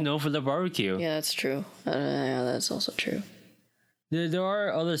Carolinas are known for their barbecue. Yeah, that's true. Yeah, that's also true. There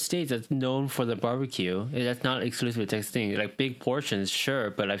are other states that's known for the barbecue. That's not exclusively a Texas thing. Like big portions, sure,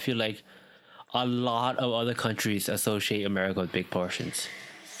 but I feel like a lot of other countries associate America with big portions.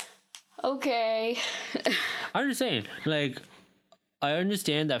 Okay. I'm just saying, like, I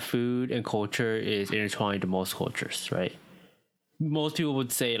understand that food and culture is intertwined to most cultures, right? Most people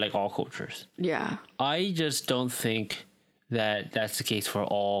would say like all cultures. Yeah. I just don't think that that's the case for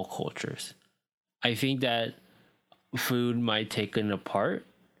all cultures. I think that food might take in a part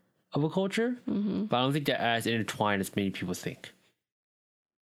of a culture, but I don't think they're as intertwined as many people think.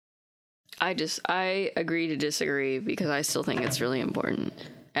 I agree to disagree because I still think it's really important.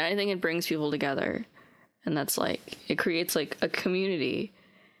 And I think it brings people together. And that's like, it creates like a community.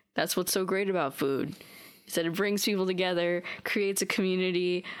 That's what's so great about food, is that it brings people together, creates a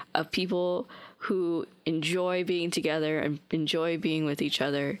community of people who enjoy being together and enjoy being with each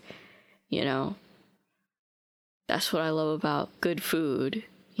other, you know. That's what I love about good food,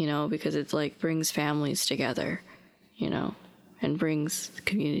 you know, because it like brings families together, you know, and brings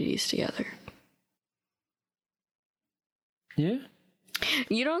communities together. Yeah.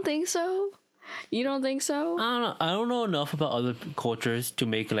 You don't think so? You don't think so? I don't know. I don't know enough about other cultures to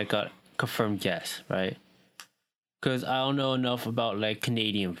make like a confirmed guess, right? Because I don't know enough about like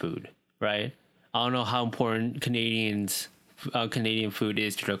Canadian food, right? I don't know how important Canadian food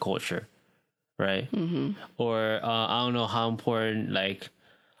is to their culture, right? Mm-hmm. Or I don't know how important like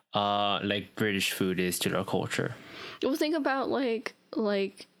British food is to their culture. Well, think about like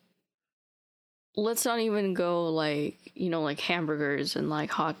let's not even go like, you know, like hamburgers and like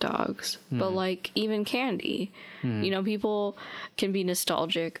hot dogs, but like even candy. You know, people can be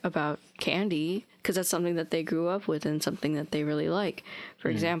nostalgic about candy because that's something that they grew up with and something that they really like. For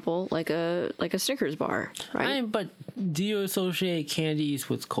example, like a Snickers bar, right? But do you associate candies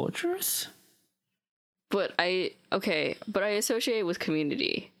with cultures? But I associate with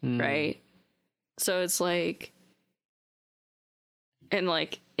community, right? So it's like, and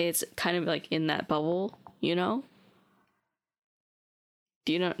like it's kind of like in that bubble, you know?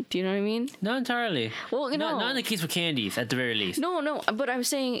 Do you know what I mean? Not entirely. Well, not in the case with candies, at the very least. No, but I'm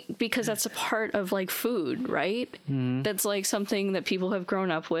saying because that's a part of like food, right? That's like something that people have grown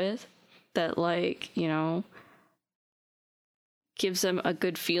up with, that like, you know, gives them a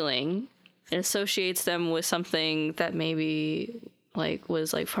good feeling. It associates them with something that maybe like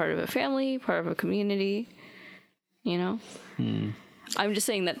was like part of a family, part of a community, you know? I'm just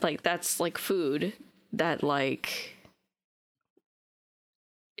saying that like that's like food that like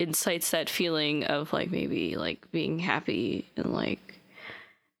incites that feeling of like maybe like being happy and like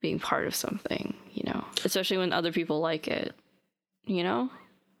being part of something, you know, especially when other people like it, you know?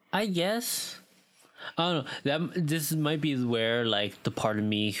 I guess. I don't know. This might be where like the part of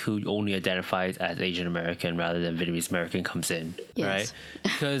me who only identifies as Asian American rather than Vietnamese American comes in, right?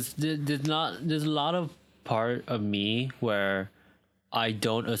 Because there's a lot of part of me where I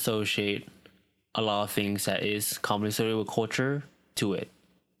don't associate a lot of things that is commonly associated with culture to it,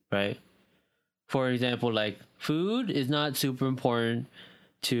 right? For example, like food is not super important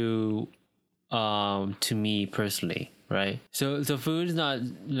to me personally, right? So food is not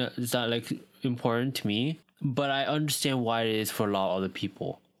like important to me, but I understand why it is for a lot of other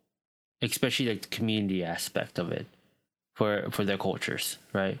people, especially like the community aspect of it for their cultures,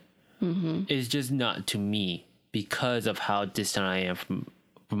 right? It's just not to me because of how distant I am from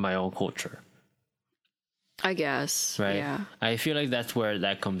my own culture. I guess, right? Yeah. I feel like that's where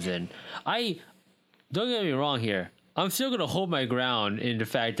that comes in. don't get me wrong here. I'm still gonna hold my ground in the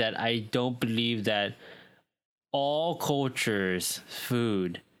fact that I don't believe that all cultures'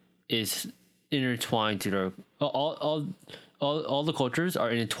 food is intertwined to their all the cultures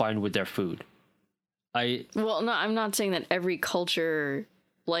are intertwined with their food. Well, no, I'm not saying that every culture,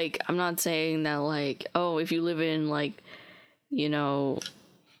 like, I'm not saying that, like, oh, if you live in, like, you know,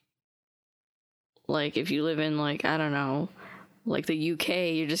 like, if you live in, like, I don't know, like the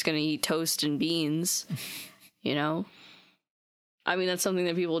UK, you're just gonna eat toast and beans, you know? I mean, that's something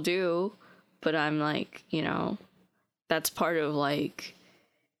that people do, but I'm like, you know, that's part of, like,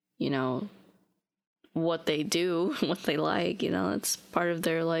 you know, what they do, what they like, you know, it's part of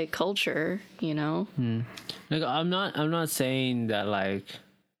their, like, culture, you know? Like, I'm not saying that, like,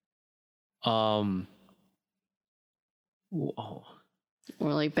 whoa,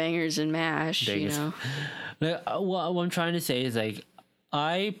 Or like bangers and mash, Bangers. you know? like, what I'm trying to say is, like,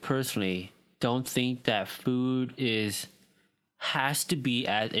 I personally don't think that food has to be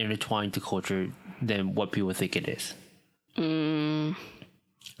as intertwined to culture than what people think it is.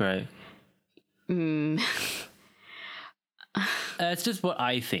 Right. That's just what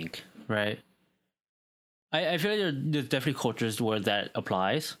I think, right? I feel like there's definitely cultures where that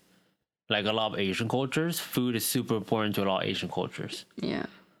applies. Like a lot of Asian cultures, food is super important to a lot of Asian cultures. Yeah.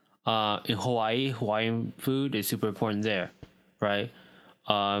 In Hawaii, Hawaiian food is super important there, right?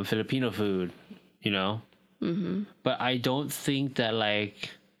 Filipino food, you know. But I don't think that, like,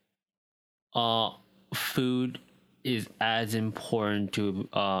 food is as important to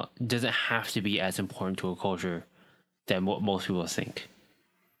doesn't have to be as important to a culture than what most people think.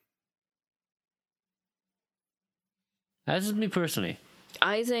 That's just me personally.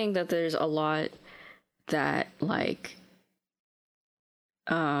 I think that there's a lot that, like,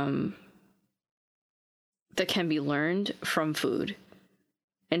 that can be learned from food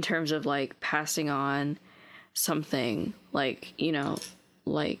in terms of, like, passing on something, like, you know,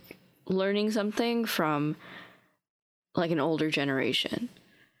 like learning something from, like, an older generation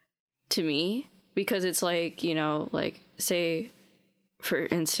to me, because it's like, you know, like, say, for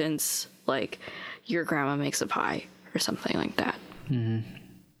instance, like, your grandma makes a pie or something like that.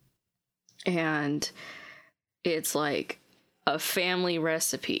 And it's like a family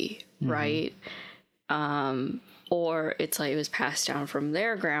recipe, right? Or it's like it was passed down from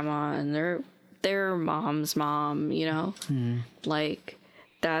their grandma and their mom's mom, you know? Like,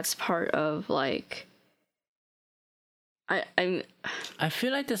 that's part of, like, I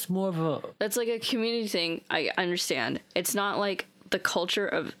feel like that's more of a that's like a community thing. I understand. It's not like the culture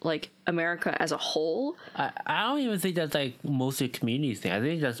of, like, America as a whole. I don't even think that's, like, mostly a community thing. I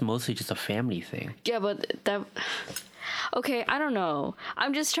think that's mostly just a family thing. Yeah, but that... Okay, I don't know.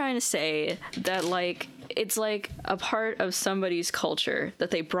 I'm just trying to say that, like, it's like a part of somebody's culture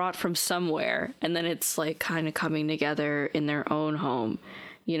that they brought from somewhere, and then it's, like, kind of coming together in their own home.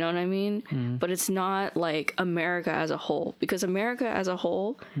 You know what I mean? But it's not, like, America as a whole. Because America as a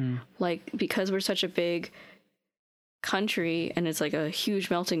whole, like, because we're such a big country and it's like a huge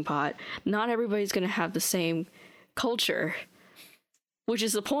melting pot, not everybody's going to have the same culture, which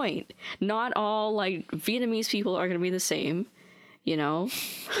is the point. Not all, like, Vietnamese people are going to be the same, you know?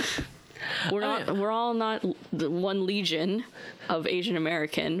 We're all not the one legion of Asian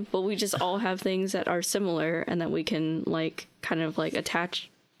American, but we just all have things that are similar and that we can, like, kind of, like, attach,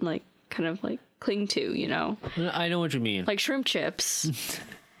 like, kind of, like, cling to, you know? I know what you mean. Like shrimp chips.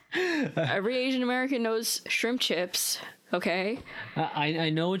 Every Asian American knows shrimp chips, okay? I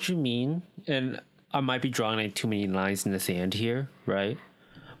know what you mean, and I might be drawing, like, too many lines in the sand here, right?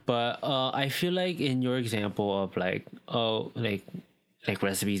 But I feel like in your example of, like, like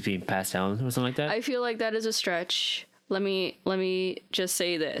recipes being passed down or something like that. I feel like that is a stretch. Let me just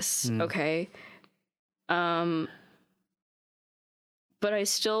say this, okay? But I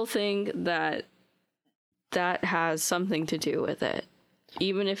still think that has something to do with it,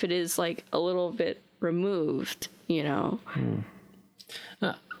 even if it is, like, a little bit removed, you know.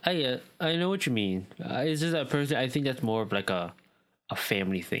 I know what you mean. It's just that person. I think that's more of, like, a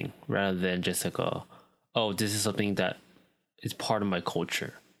family thing rather than just like this is something that is part of my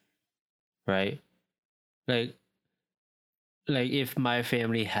culture, right? Like if my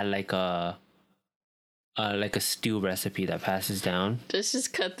family had like a stew recipe that passes down.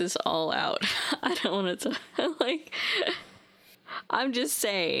 Just cut this all out. I don't want to like. I'm just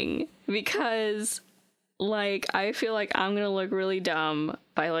saying, because, like, I feel like I'm gonna look really dumb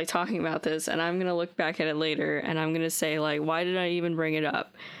by, like, talking about this, and I'm gonna look back at it later and I'm gonna say, like, why did I even bring it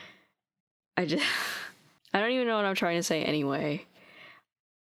up? I don't even know what I'm trying to say anyway.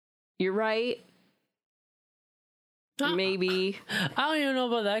 You're right. maybe. I don't even know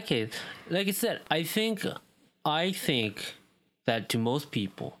about that case. Like I said, I think that to most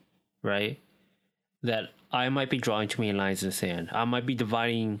people, right, that I might be drawing too many lines in the sand. I might be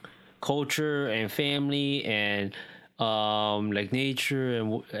dividing culture and family and like nature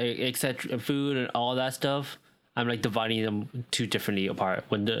and etc. food and all that stuff. I'm like dividing them too differently apart.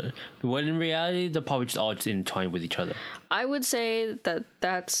 When in reality they're probably just all intertwined with each other. I would say that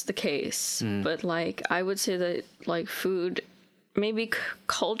that's the case, but like I would say that like food, maybe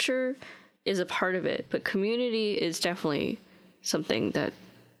culture is a part of it, but community is definitely something that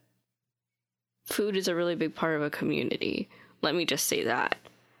food is a really big part of a community. Let me just say that,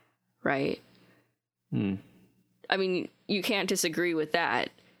 right? I mean, you can't disagree with that.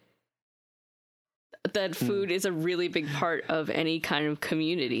 That food is a really big part of any kind of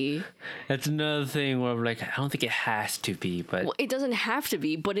community. That's another thing where I'm like, I don't think it has to be, but Well, it doesn't have to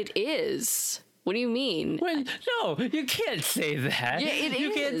be, but it is. What do you mean? when, no, you can't say that. Yeah, it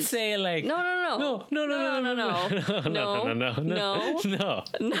you is. can't say like No. no. No,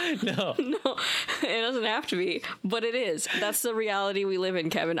 it doesn't have to be, but it is. That's the reality we live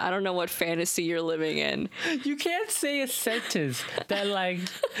in, Kevin. I don't know what fantasy you're living in. You can't say a sentence that like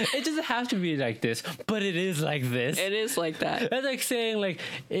it doesn't have to be like this, but it is like this. It is like that. That's like saying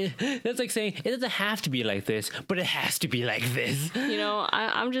it doesn't have to be like this, but it has to be like this. You know,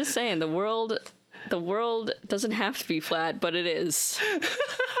 I'm just saying the world doesn't have to be flat, but it is.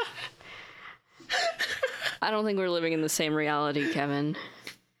 I don't think we're living in the same reality, Kevin.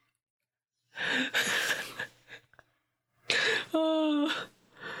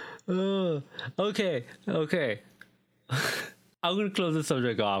 Okay. I'm gonna close the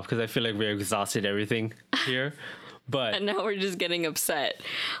subject off because I feel like we're exhausted everything here. But And now we're just getting upset.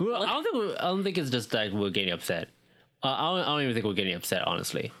 well, I don't think it's just that we're getting upset. I don't even think we're getting upset,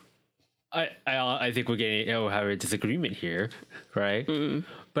 honestly. I think we're having a disagreement here, right?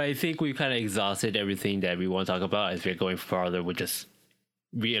 But I think we kind of exhausted everything that we want to talk about. As we're going farther, we'll just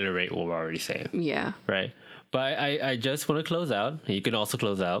reiterate what we're already saying, Yeah. right? But I just want to close out. You can also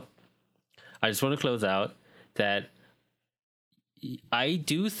close out. I just want to close out that I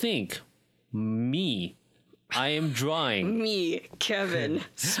do think I am drawing. Me, Kevin,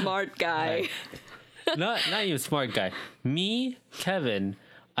 smart guy. not even smart guy. Me, Kevin,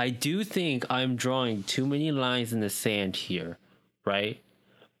 I do think I'm drawing too many lines in the sand here, right?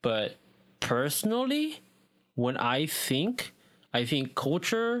 But personally, when I think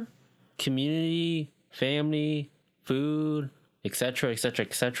culture, community, family, food,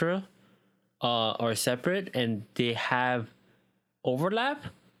 etc., are separate and they have overlap,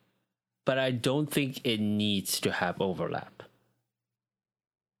 but I don't think it needs to have overlap.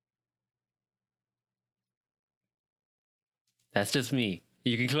 That's just me.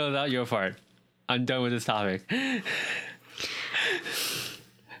 You can close out your part. I'm done with this topic.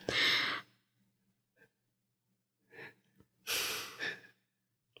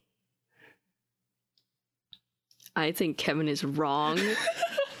 I think Kevin is wrong.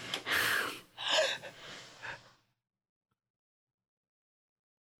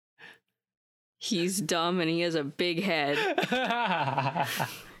 He's dumb and he has a big head.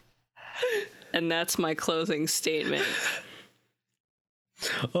 And that's my closing statement.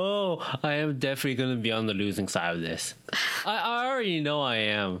 Oh, I am definitely going to be on the losing side of this. I already know I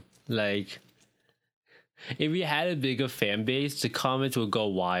am. Like, if we had a bigger fan base, the comments would go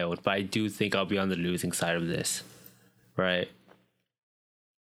wild, but I do think I'll be on the losing side of this. Right?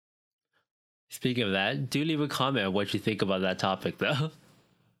 Speaking of that, do leave a comment on what you think about that topic, though.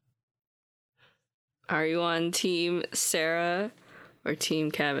 Are you on Team Sarah or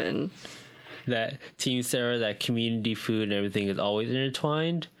Team Kevin? That Team Sarah, that community food and everything is always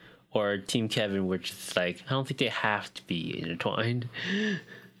intertwined, or Team Kevin, which is like, I don't think they have to be intertwined.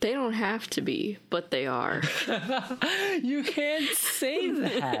 They don't have to be, but they are. You can't say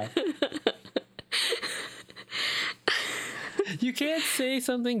that. You can't say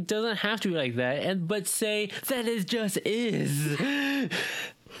something doesn't have to be like that, but say that it just is.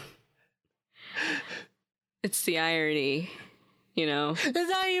 It's the irony, you know. It's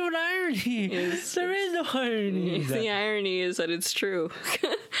not even irony. There is no irony. The irony is that it's true.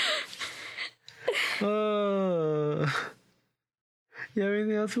 You have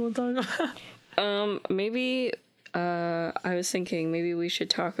anything else you want to talk about? Maybe, I was thinking maybe we should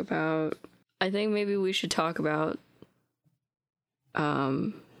talk about,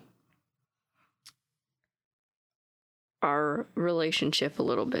 our relationship a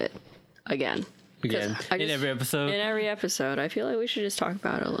little bit again. In every episode? In every episode. I feel like we should just talk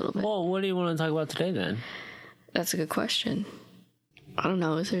about it a little bit. Well, what do you want to talk about today then? That's a good question. I don't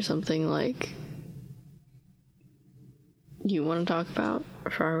know. Is there something like you want to talk about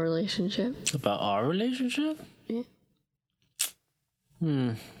for our relationship? About our relationship? Yeah.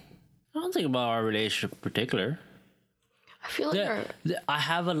 I don't think about our relationship in particular. I feel like I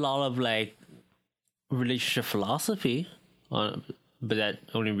have a lot of like relationship philosophy, but that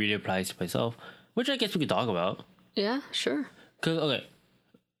only really applies to myself, which I guess we could talk about. yeah, sure. Cause okay,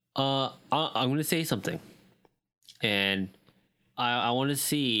 I'm gonna say something, and I want to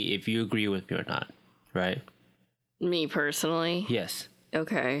see if you agree with me or not. Right? Me personally? Yes.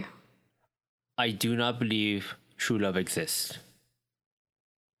 Okay. I do not believe true love exists.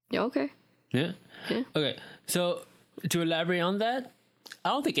 Yeah, okay. Yeah. Yeah. Okay. So to elaborate on that, I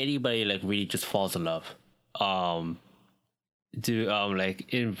don't think anybody like really just falls in love. Like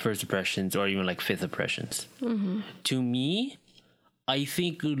in first impressions or even like fifth impressions. To me, I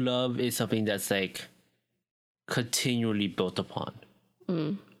think love is something that's like continually built upon.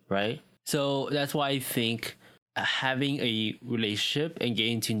 Right? So that's why I think having a relationship and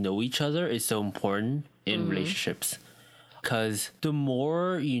getting to know each other is so important in relationships. Because the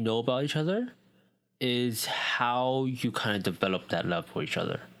more you know about each other is how you kind of develop that love for each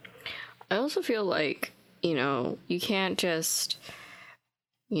other. I also feel like, you can't just,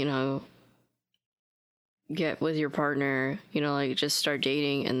 get with your partner, like just start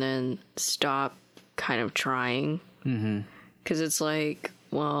dating and then stop kind of trying. Because it's like,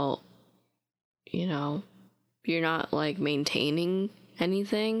 well, you're not like maintaining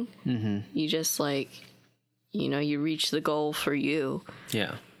anything. You just like, you reach the goal for you.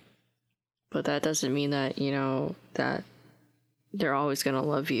 Yeah. But that doesn't mean that, that they're always going to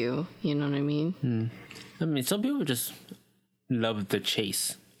love you. You know what I mean? I mean, some people just love the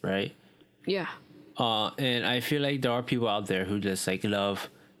chase, right? Yeah. And I feel like there are people out there who just like love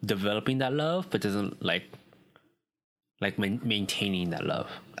developing that love, but doesn't like maintaining that love.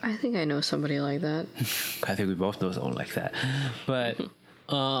 I think I know somebody like that. I think we both know someone like that. But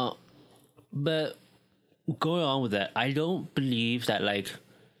but going on with that, I don't believe that like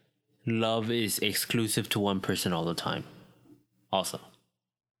love is exclusive to one person all the time. Also,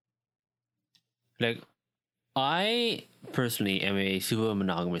 like I personally am a super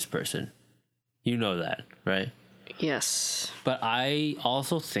monogamous person. You know that, right? Yes. But I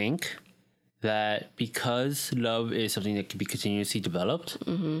also think that because love is something that can be continuously developed,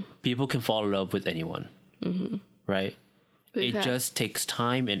 people can fall in love with anyone, right? It just takes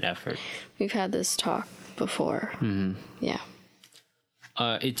time and effort. We've had this talk before. Yeah.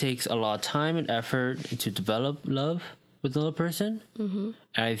 It takes a lot of time and effort to develop love with another person. And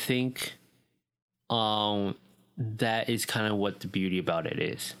I think that is kind of what the beauty about it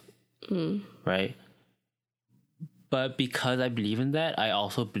is, right? But because I believe in that, I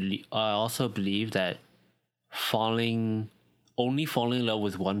also believe that only falling in love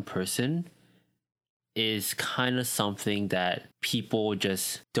with one person is kind of something that people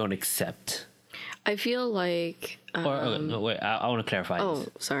just don't accept. I feel like... okay, no, wait, I want to clarify this. Oh,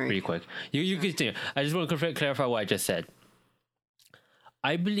 sorry. Really quick. You continue. I just want to clarify what I just said.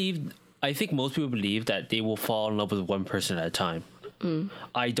 I think most people believe that they will fall in love with one person at a time.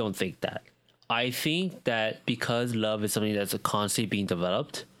 I don't think that. I think that because love is something that's constantly being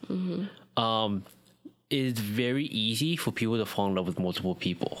developed, it's very easy for people to fall in love with multiple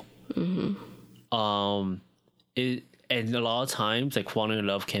people. And a lot of times, like falling in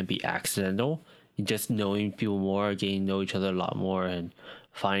love can be accidental. Just knowing people more, getting to know each other a lot more, and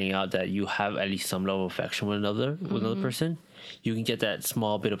finding out that you have at least some level of affection with another person, you can get that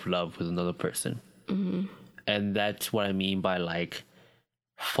small bit of love with another person. And that's what I mean by like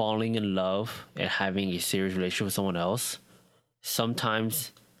falling in love and having a serious relationship with someone else.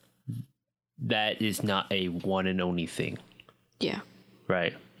 Sometimes that is not a one and only thing. Yeah.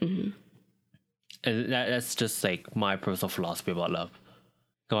 Right. And that's just like my personal philosophy about love.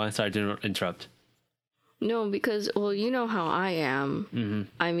 Go on, sorry to interrupt. No, because, well, you know how I am.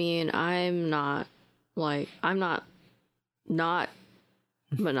 I mean, I'm not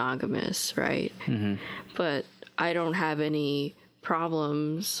monogamous, right? But I don't have any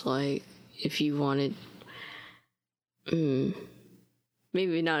problems, like, if you wanted...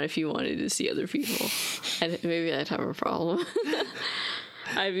 maybe not if you wanted to see other people. Maybe I'd have a problem.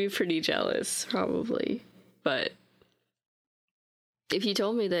 I'd be pretty jealous, probably. But if you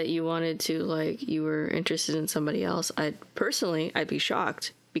told me that you wanted to, like, you were interested in somebody else, I'd be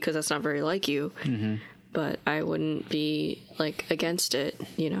shocked, because that's not very like you. But I wouldn't be, like, against it,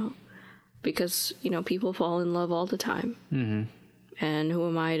 because, people fall in love all the time. And who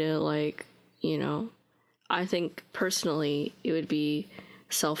am I to, like, I think personally it would be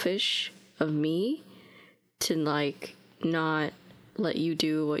selfish of me to, like, not let you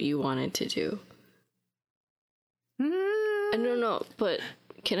do what you wanted to do. I don't know, but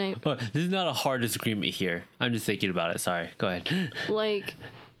can I Oh, this is not a hard disagreement here. I'm just thinking about it. Sorry. Go ahead. like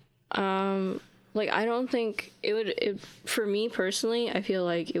I don't think it would for me personally, I feel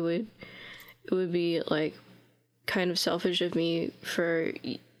like it would be like kind of selfish of me to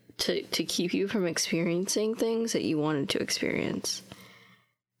keep you from experiencing things that you wanted to experience.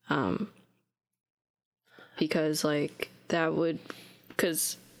 Because like that would,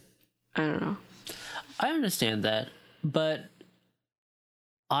 because I don't know. I understand that, but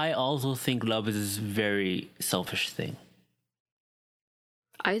I also think love is a very selfish thing.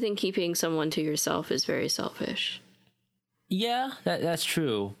 I think keeping someone to yourself is very selfish. Yeah, that's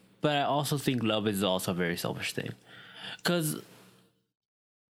true. But I also think love is also a very selfish thing. Because,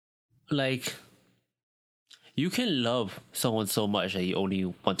 like, you can love someone so much that you only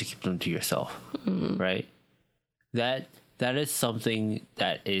want to keep them to yourself, right? That is something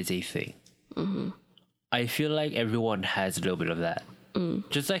that is a thing. I feel like everyone has a little bit of that.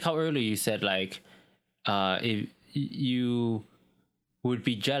 Just like how earlier you said, like, if you would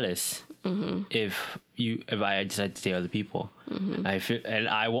be jealous if I decide to date other people.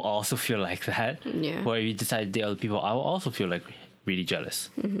 I will also feel like that. Yeah. Or if you decide to date other people, I will also feel like really jealous,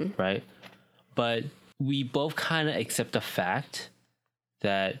 right? But we both kind of accept the fact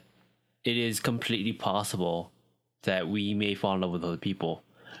that it is completely possible that we may fall in love with other people.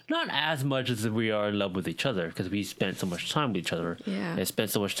 Not as much as we are in love with each other, because we spent so much time with each other. Yeah. And spent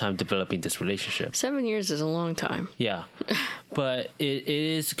so much time developing this relationship. 7 years is a long time. Yeah. But it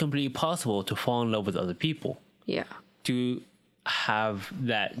is completely possible to fall in love with other people. Yeah. To have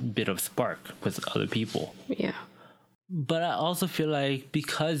that bit of spark with other people. Yeah. But I also feel like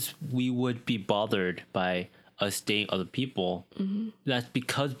because we would be bothered by us dating other people, that's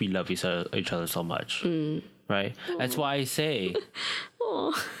because we love each other so much. Right? That's why I say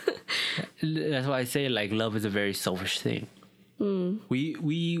that's why I say like love is a very selfish thing.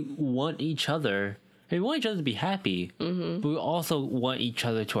 We want each other, and we want each other to be happy, but we also want each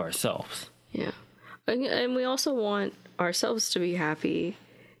other to ourselves. Yeah. And we also want ourselves to be happy,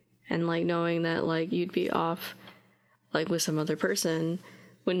 and like knowing that like you'd be off like with some other person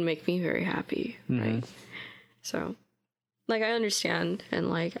wouldn't make me very happy, right? So like I understand, and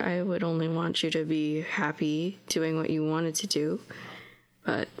like I would only want you to be happy doing what you wanted to do,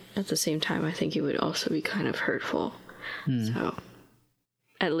 but at the same time I think it would also be kind of hurtful. So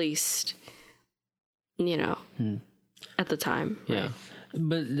at least at the time. Yeah. Right?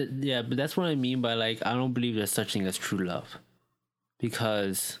 But that's what I mean by like I don't believe there's such thing as true love.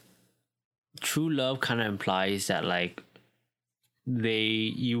 Because true love kind of implies that like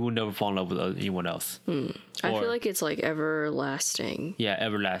you will never fall in love with anyone else. I feel like it's like everlasting. Yeah,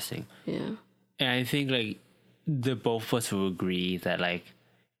 everlasting. Yeah. And I think like the both of us will agree that like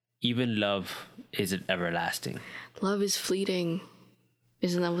even love isn't everlasting. Love is fleeting.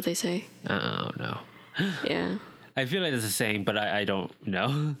 Isn't that what they say? I don't know. Yeah. I feel like it's the same, but I don't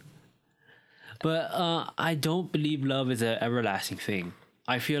know. But I don't believe love is an everlasting thing.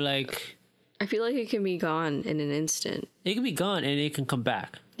 I feel like it can be gone in an instant. it can be gone and it can come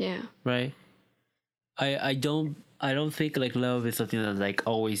back, Yeah. right? I don't think like love is something that like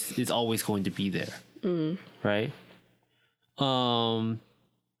is always going to be there, right? And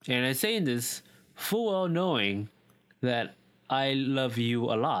I say this full well knowing that I love you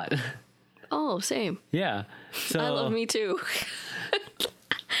a lot. Oh, same. Yeah. So I love me too.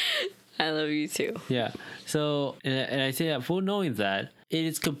 I love you too. Yeah. So, and I say that full knowing that it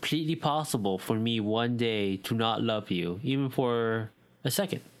is completely possible for me one day to not love you, even for a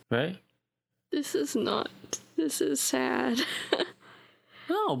second, right? This is sad.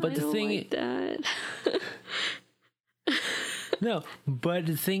 No, but I the don't thing, like that. no, but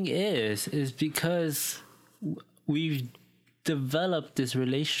the thing is because we've developed this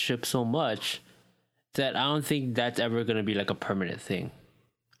relationship so much that I don't think that's ever gonna be like a permanent thing.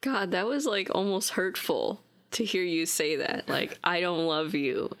 God, that was like almost hurtful to hear you say that. Like, I don't love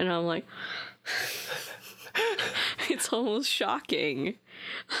you. And I'm like, it's almost shocking.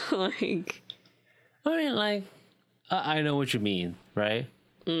 Like, I mean, like, I know what you mean, right?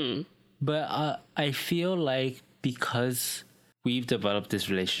 But I feel like because we've developed this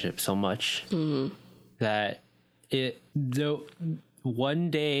relationship so much that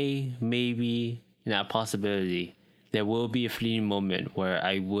one day, maybe, not possibility, there will be a fleeting moment where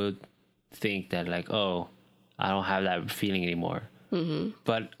I would think that like, oh, I don't have that feeling anymore.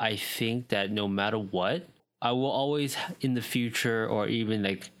 But I think that no matter what, I will always in the future, or even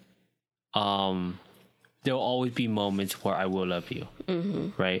like there will always be moments where I will love you,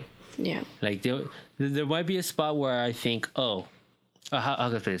 right? yeah. Like there might be a spot where I think, oh, how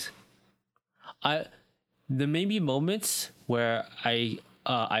can I say this? There may be moments where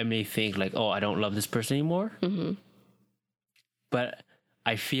I may think like, oh, I don't love this person anymore. But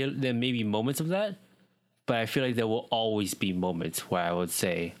I feel there may be moments of that, but I feel like there will always be moments where I would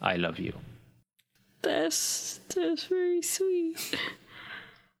say I love you. That's very sweet.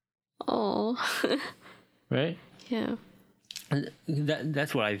 Oh. Right? Yeah. And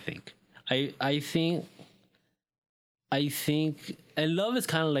that's what I think. I think and love is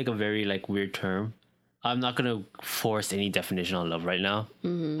kind of like a very like weird term. I'm not gonna force any definition on love right now.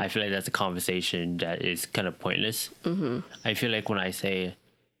 I feel like that's a conversation that is kind of pointless. I feel like when I say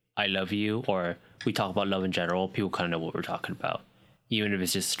I love you, or we talk about love in general, people kind of know what we're talking about, even if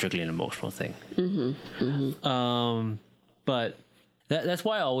it's just strictly an emotional thing. But that's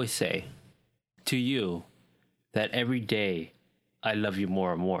why I always say to you that every day I love you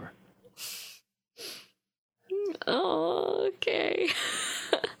more and more. Oh, okay.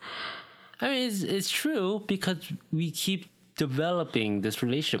 I mean, it's true because we keep developing this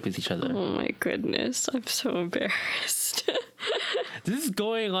relationship with each other. Oh my goodness, I'm so embarrassed. This is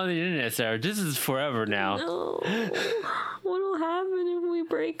going on the internet, Sarah. This is forever now. No. What'll happen if we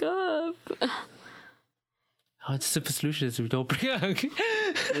break up? Oh, it's a simple solution is we don't break up.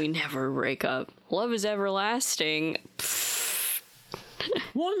 We never break up. Love is everlasting.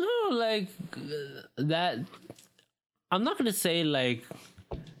 Well, no, like that. I'm not gonna say like,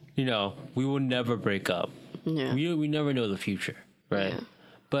 you know, we will never break up. Yeah. We never know the future, right? Yeah.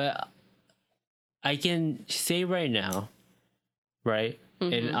 But I can say right now, right?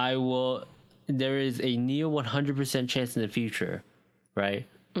 And I will. There is a near 100% chance in the future, right?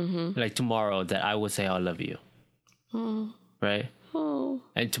 Like tomorrow, that I will say I love you, right? Oh.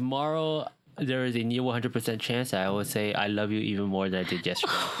 And tomorrow there is a near 100% chance that I will say I love you even more than I did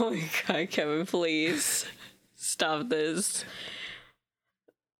yesterday. Oh my god, Kevin, please. Stop this.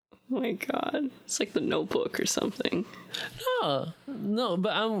 Oh my god. It's like The Notebook or something. No,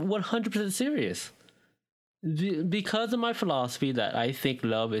 but I'm 100% serious. Because of my philosophy that I think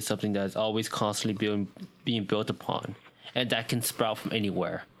love is something that's always constantly being built upon, and that can sprout from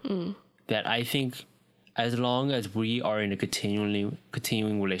anywhere. That I think as long as we are in a continuing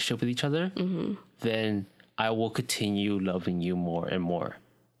relationship with each other, then I will continue loving you more and more.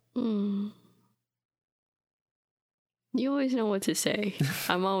 You always know what to say.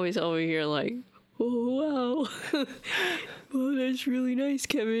 I'm always over here like, oh wow. Oh, that's really nice,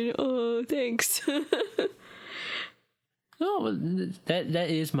 Kevin. Oh, thanks. No, that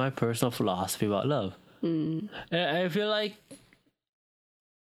is my personal philosophy about love. And I feel like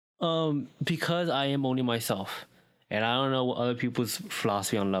because I am only myself, and I don't know what other people's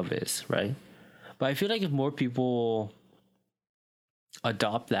philosophy on love is, right? But I feel like if more people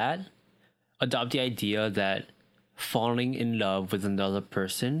adopt the idea that falling in love with another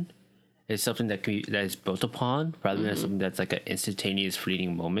person is something that is built upon rather than something that's like an instantaneous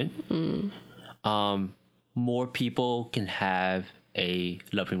fleeting moment, more people can have a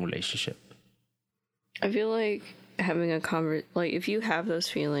loving relationship. I feel like having like if you have those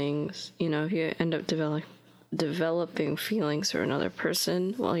feelings, you know, if you end up developing feelings for another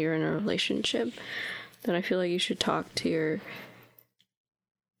person while you're in a relationship, then I feel like you should talk to your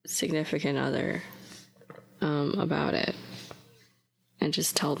significant other about it and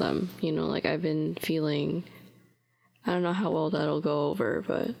just tell them, you know, like, I've been feeling, I don't know how well that'll go over,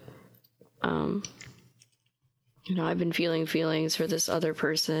 but you know, I've been feeling feelings for this other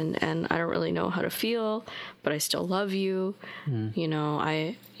person and I don't really know how to feel, but I still love you. You know,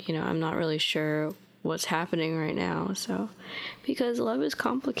 I'm not really sure what's happening right now. So, because love is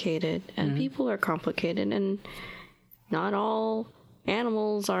complicated and people are complicated and not all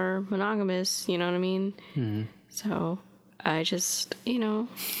animals are monogamous, you know what I mean? So, I just, you know,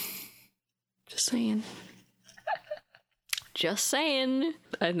 just saying. Just saying.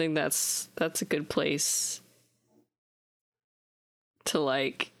 I think that's a good place to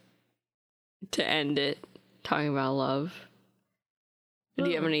end it, talking about love. Do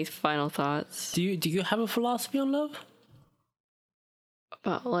you have any final thoughts? Do you have a philosophy on love?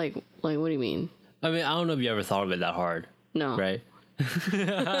 About like what do you mean? I mean, I don't know if you ever thought of it that hard. No. Right? Because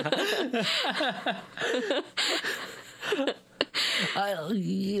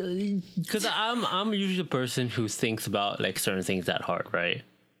I'm usually the person who thinks about like certain things that hard, right?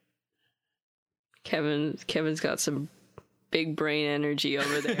 Kevin's got some big brain energy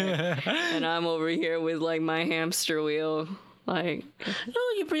over there, and I'm over here with like my hamster wheel. Like, no,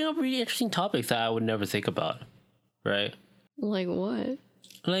 you bring up really interesting topics that I would never think about, right? Like what?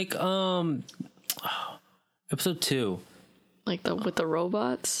 Like episode 2. Like with the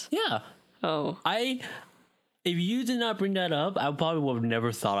robots? Yeah. Oh. If you did not bring that up, I probably would have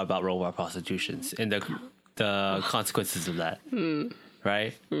never thought about robot prostitutions in the the consequences of that,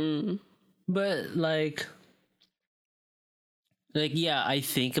 right? But like yeah, I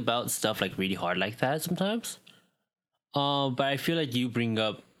think about stuff like really hard like that sometimes. But I feel like you bring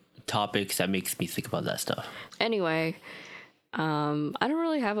up topics that makes me think about that stuff. Anyway, I don't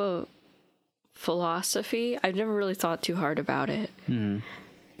really have a philosophy. I've never really thought too hard about it.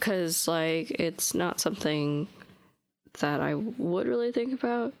 Because, like, it's not something that I would really think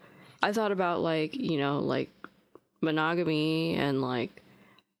about. I thought about, like, you know, like, monogamy and, like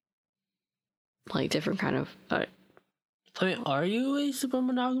different kind of... I mean, are you a super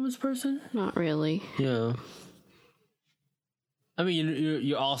monogamous person? not really. Yeah. I mean,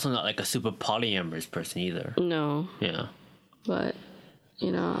 you're also not like a super polyamorous person either. No. Yeah. But,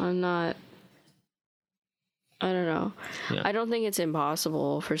 you know, I'm not... I don't know. Yeah. I don't think it's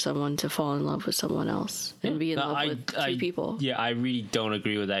impossible for someone to fall in love with someone else and be in love with two people. Yeah, I really don't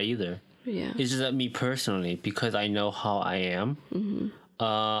agree with that either. Yeah. It's just that me personally, because I know how I am,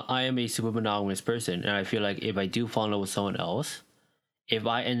 I am a super monogamous person, and I feel like if I do fall in love with someone else, if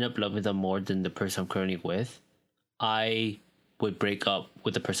I end up loving them more than the person I'm currently with, I would break up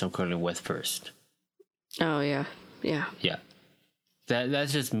with the person I'm currently with first. Oh, yeah. Yeah. Yeah.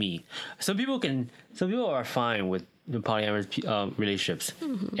 That's just me. Some people are fine with the polyamorous relationships,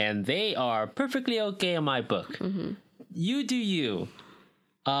 and they are perfectly okay in my book. You do you.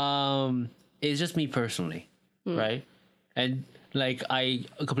 It's just me personally, right? And like I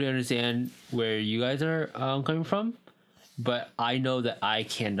completely understand where you guys are coming from, but I know that I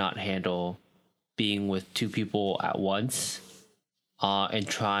cannot handle being with two people at once, and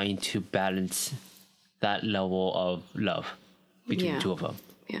trying to balance that level of love between the two of them.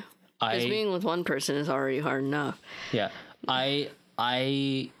 Yeah. Because being with one person is already hard enough. Yeah. I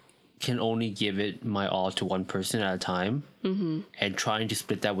can only give it my all to one person at a time. And trying to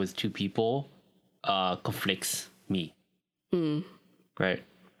split that with two people conflicts me. Right.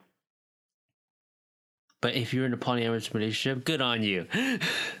 But if you're in a polyamorous relationship, good on you.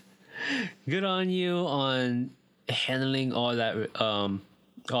 Good on you on handling all that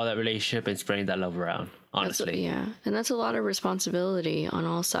relationship and spreading that love around. Honestly. And that's a lot of responsibility on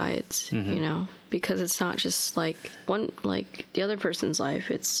all sides, you know, because it's not just like the other person's life.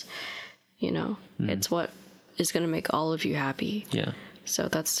 It's, you know, it's what is going to make all of you happy. Yeah. So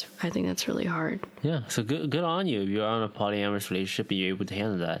I think that's really hard. Yeah. So good on you. If you're on a polyamorous relationship and you're able to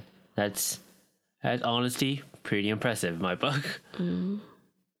handle that. That's honestly pretty impressive in my book.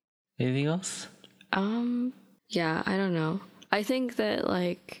 Anything else? Yeah, I don't know. I think that,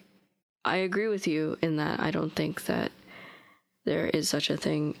 like, I agree with you in that I don't think that there is such a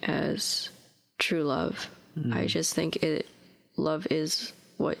thing as true love. I just think love is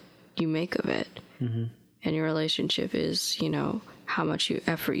what you make of it. And your relationship is, you know, how much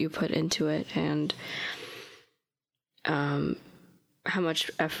effort you put into it, and how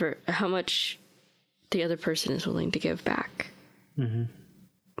much the other person is willing to give back. You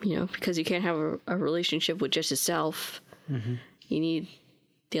know, because you can't have a relationship with just yourself. You need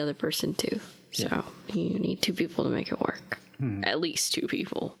the other person too. So you need two people to make it work. At least two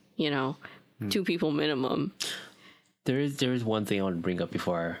people, you know, 2 people minimum. There is one thing I want to bring up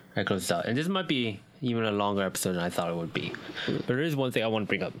before I close this out. And this might be even a longer episode than I thought it would be. But there is one thing I want to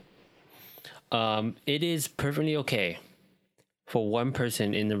bring up. It is perfectly okay for one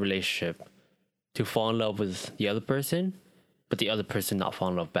person in the relationship to fall in love with the other person, but the other person not fall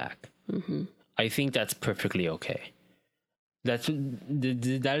in love back. I think that's perfectly okay. That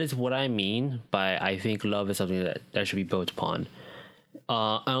is what I mean by I think love is something that should be built upon.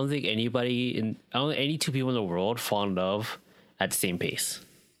 I don't think any 2 people in the world fall in love at the same pace.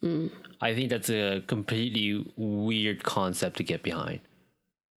 I think that's a completely weird concept to get behind,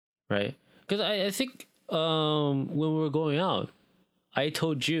 right? Because I think when we were going out, I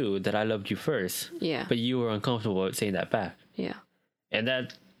told you that I loved you first. Yeah. But you were uncomfortable with saying that back. Yeah. And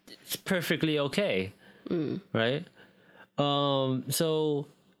that's perfectly okay, right? So,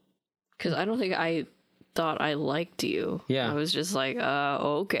 because I don't think I thought I liked you. Yeah. I was just like,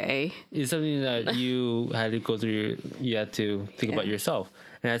 okay. It's something that you had to go through. You had to think about yourself,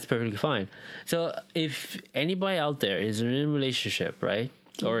 and that's perfectly fine. So if anybody out there is in a relationship, right,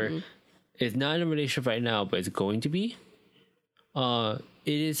 or is not in a relationship right now, but is going to be, it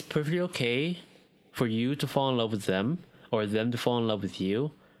is perfectly okay for you to fall in love with them or them to fall in love with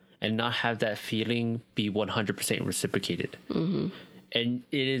you, and not have that feeling be 100% reciprocated. And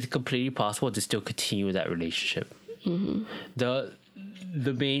it is completely possible to still continue that relationship. The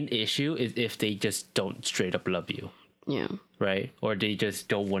main issue is if they just don't straight up love you. Yeah. Right? Or they just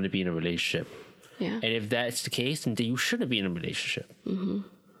don't want to be in a relationship. Yeah. And if that's the case, then you shouldn't be in a relationship.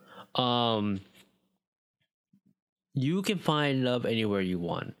 you can find love anywhere you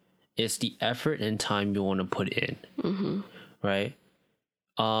want. It's the effort and time you want to put in. Right?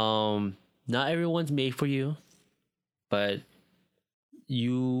 Not everyone's made for you, but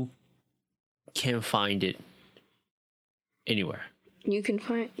you can find it anywhere. You can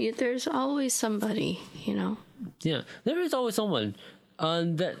find there's always somebody, you know. Yeah, there is always someone.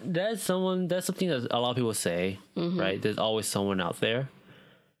 That's something that a lot of people say, right? There's always someone out there.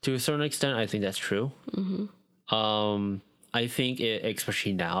 To a certain extent, I think that's true. I think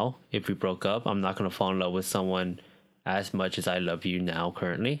especially now, if we broke up, I'm not gonna fall in love with someone as much as I love you now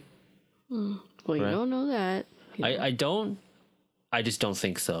currently. Well, you don't know that. I just don't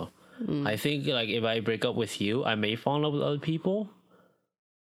think so. I think like if I break up with you, I may fall in love with other people.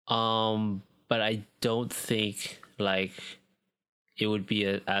 But I don't think like it would be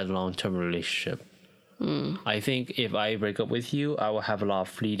a long-term relationship. I think if I break up with you, I will have a lot of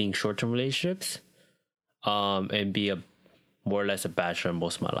fleeting short-term relationships, and be more or less a bachelor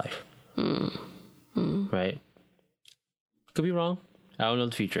most of my life. Right? Could be wrong. I don't know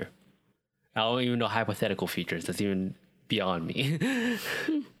the future. I don't even know hypothetical futures. That's even beyond me.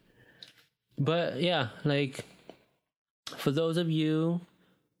 But yeah, like for those of you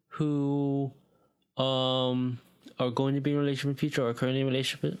who are going to be in a relationship in the future or are currently in a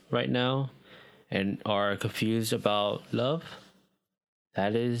relationship right now and are confused about love,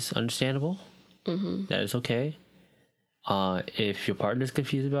 that is understandable. That is okay. If your partner's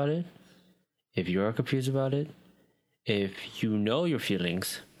confused about it, if you're confused about it, if you know your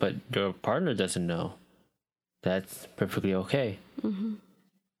feelings but your partner doesn't know, that's perfectly okay.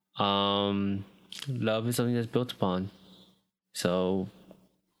 Love is something that's built upon, so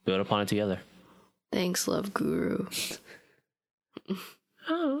build upon it together. Thanks, love guru.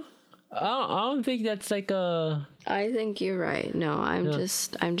 I don't think that's like a. I think you're right. No, I'm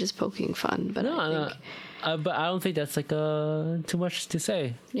just poking fun, but but I don't think that's like too much to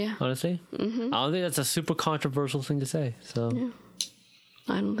say. Yeah, honestly, I don't think that's a super controversial thing to say. So yeah.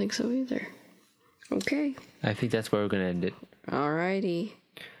 I don't think so either. Okay, I think that's where we're gonna end it. Alrighty,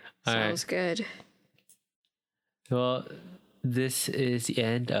 sounds good. Well, this is the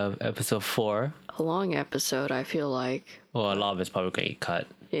end of episode 4. A long episode, I feel like. Well, a lot of it's probably gonna get cut.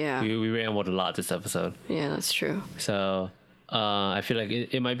 Yeah, we rambled a lot this episode. Yeah, that's true. So I feel like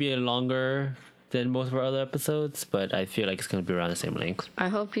it might be longer than most of our other episodes, but I feel like it's gonna be around the same length. I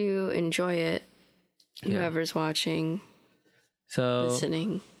hope you enjoy it. Whoever's watching,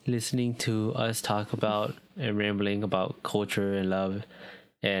 listening to us talk about and rambling about culture and love,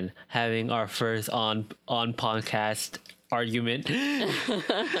 and having our first on podcast argument.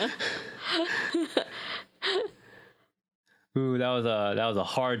 Ooh, that was a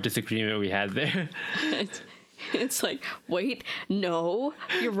hard disagreement we had there. It's like, wait, no,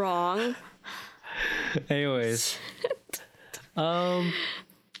 you're wrong. Anyways, yeah,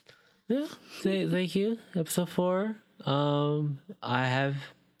 thank you. Episode 4. I have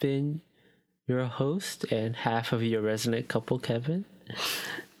been your host and half of your resonant couple, Kevin.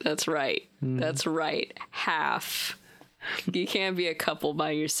 That's right. That's right. Half. You can't be a couple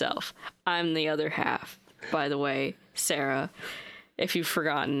by yourself. I'm the other half, by the way, Sarah, if you've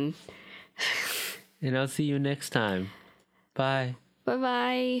forgotten. And I'll see you next time. Bye.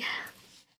 Bye-bye.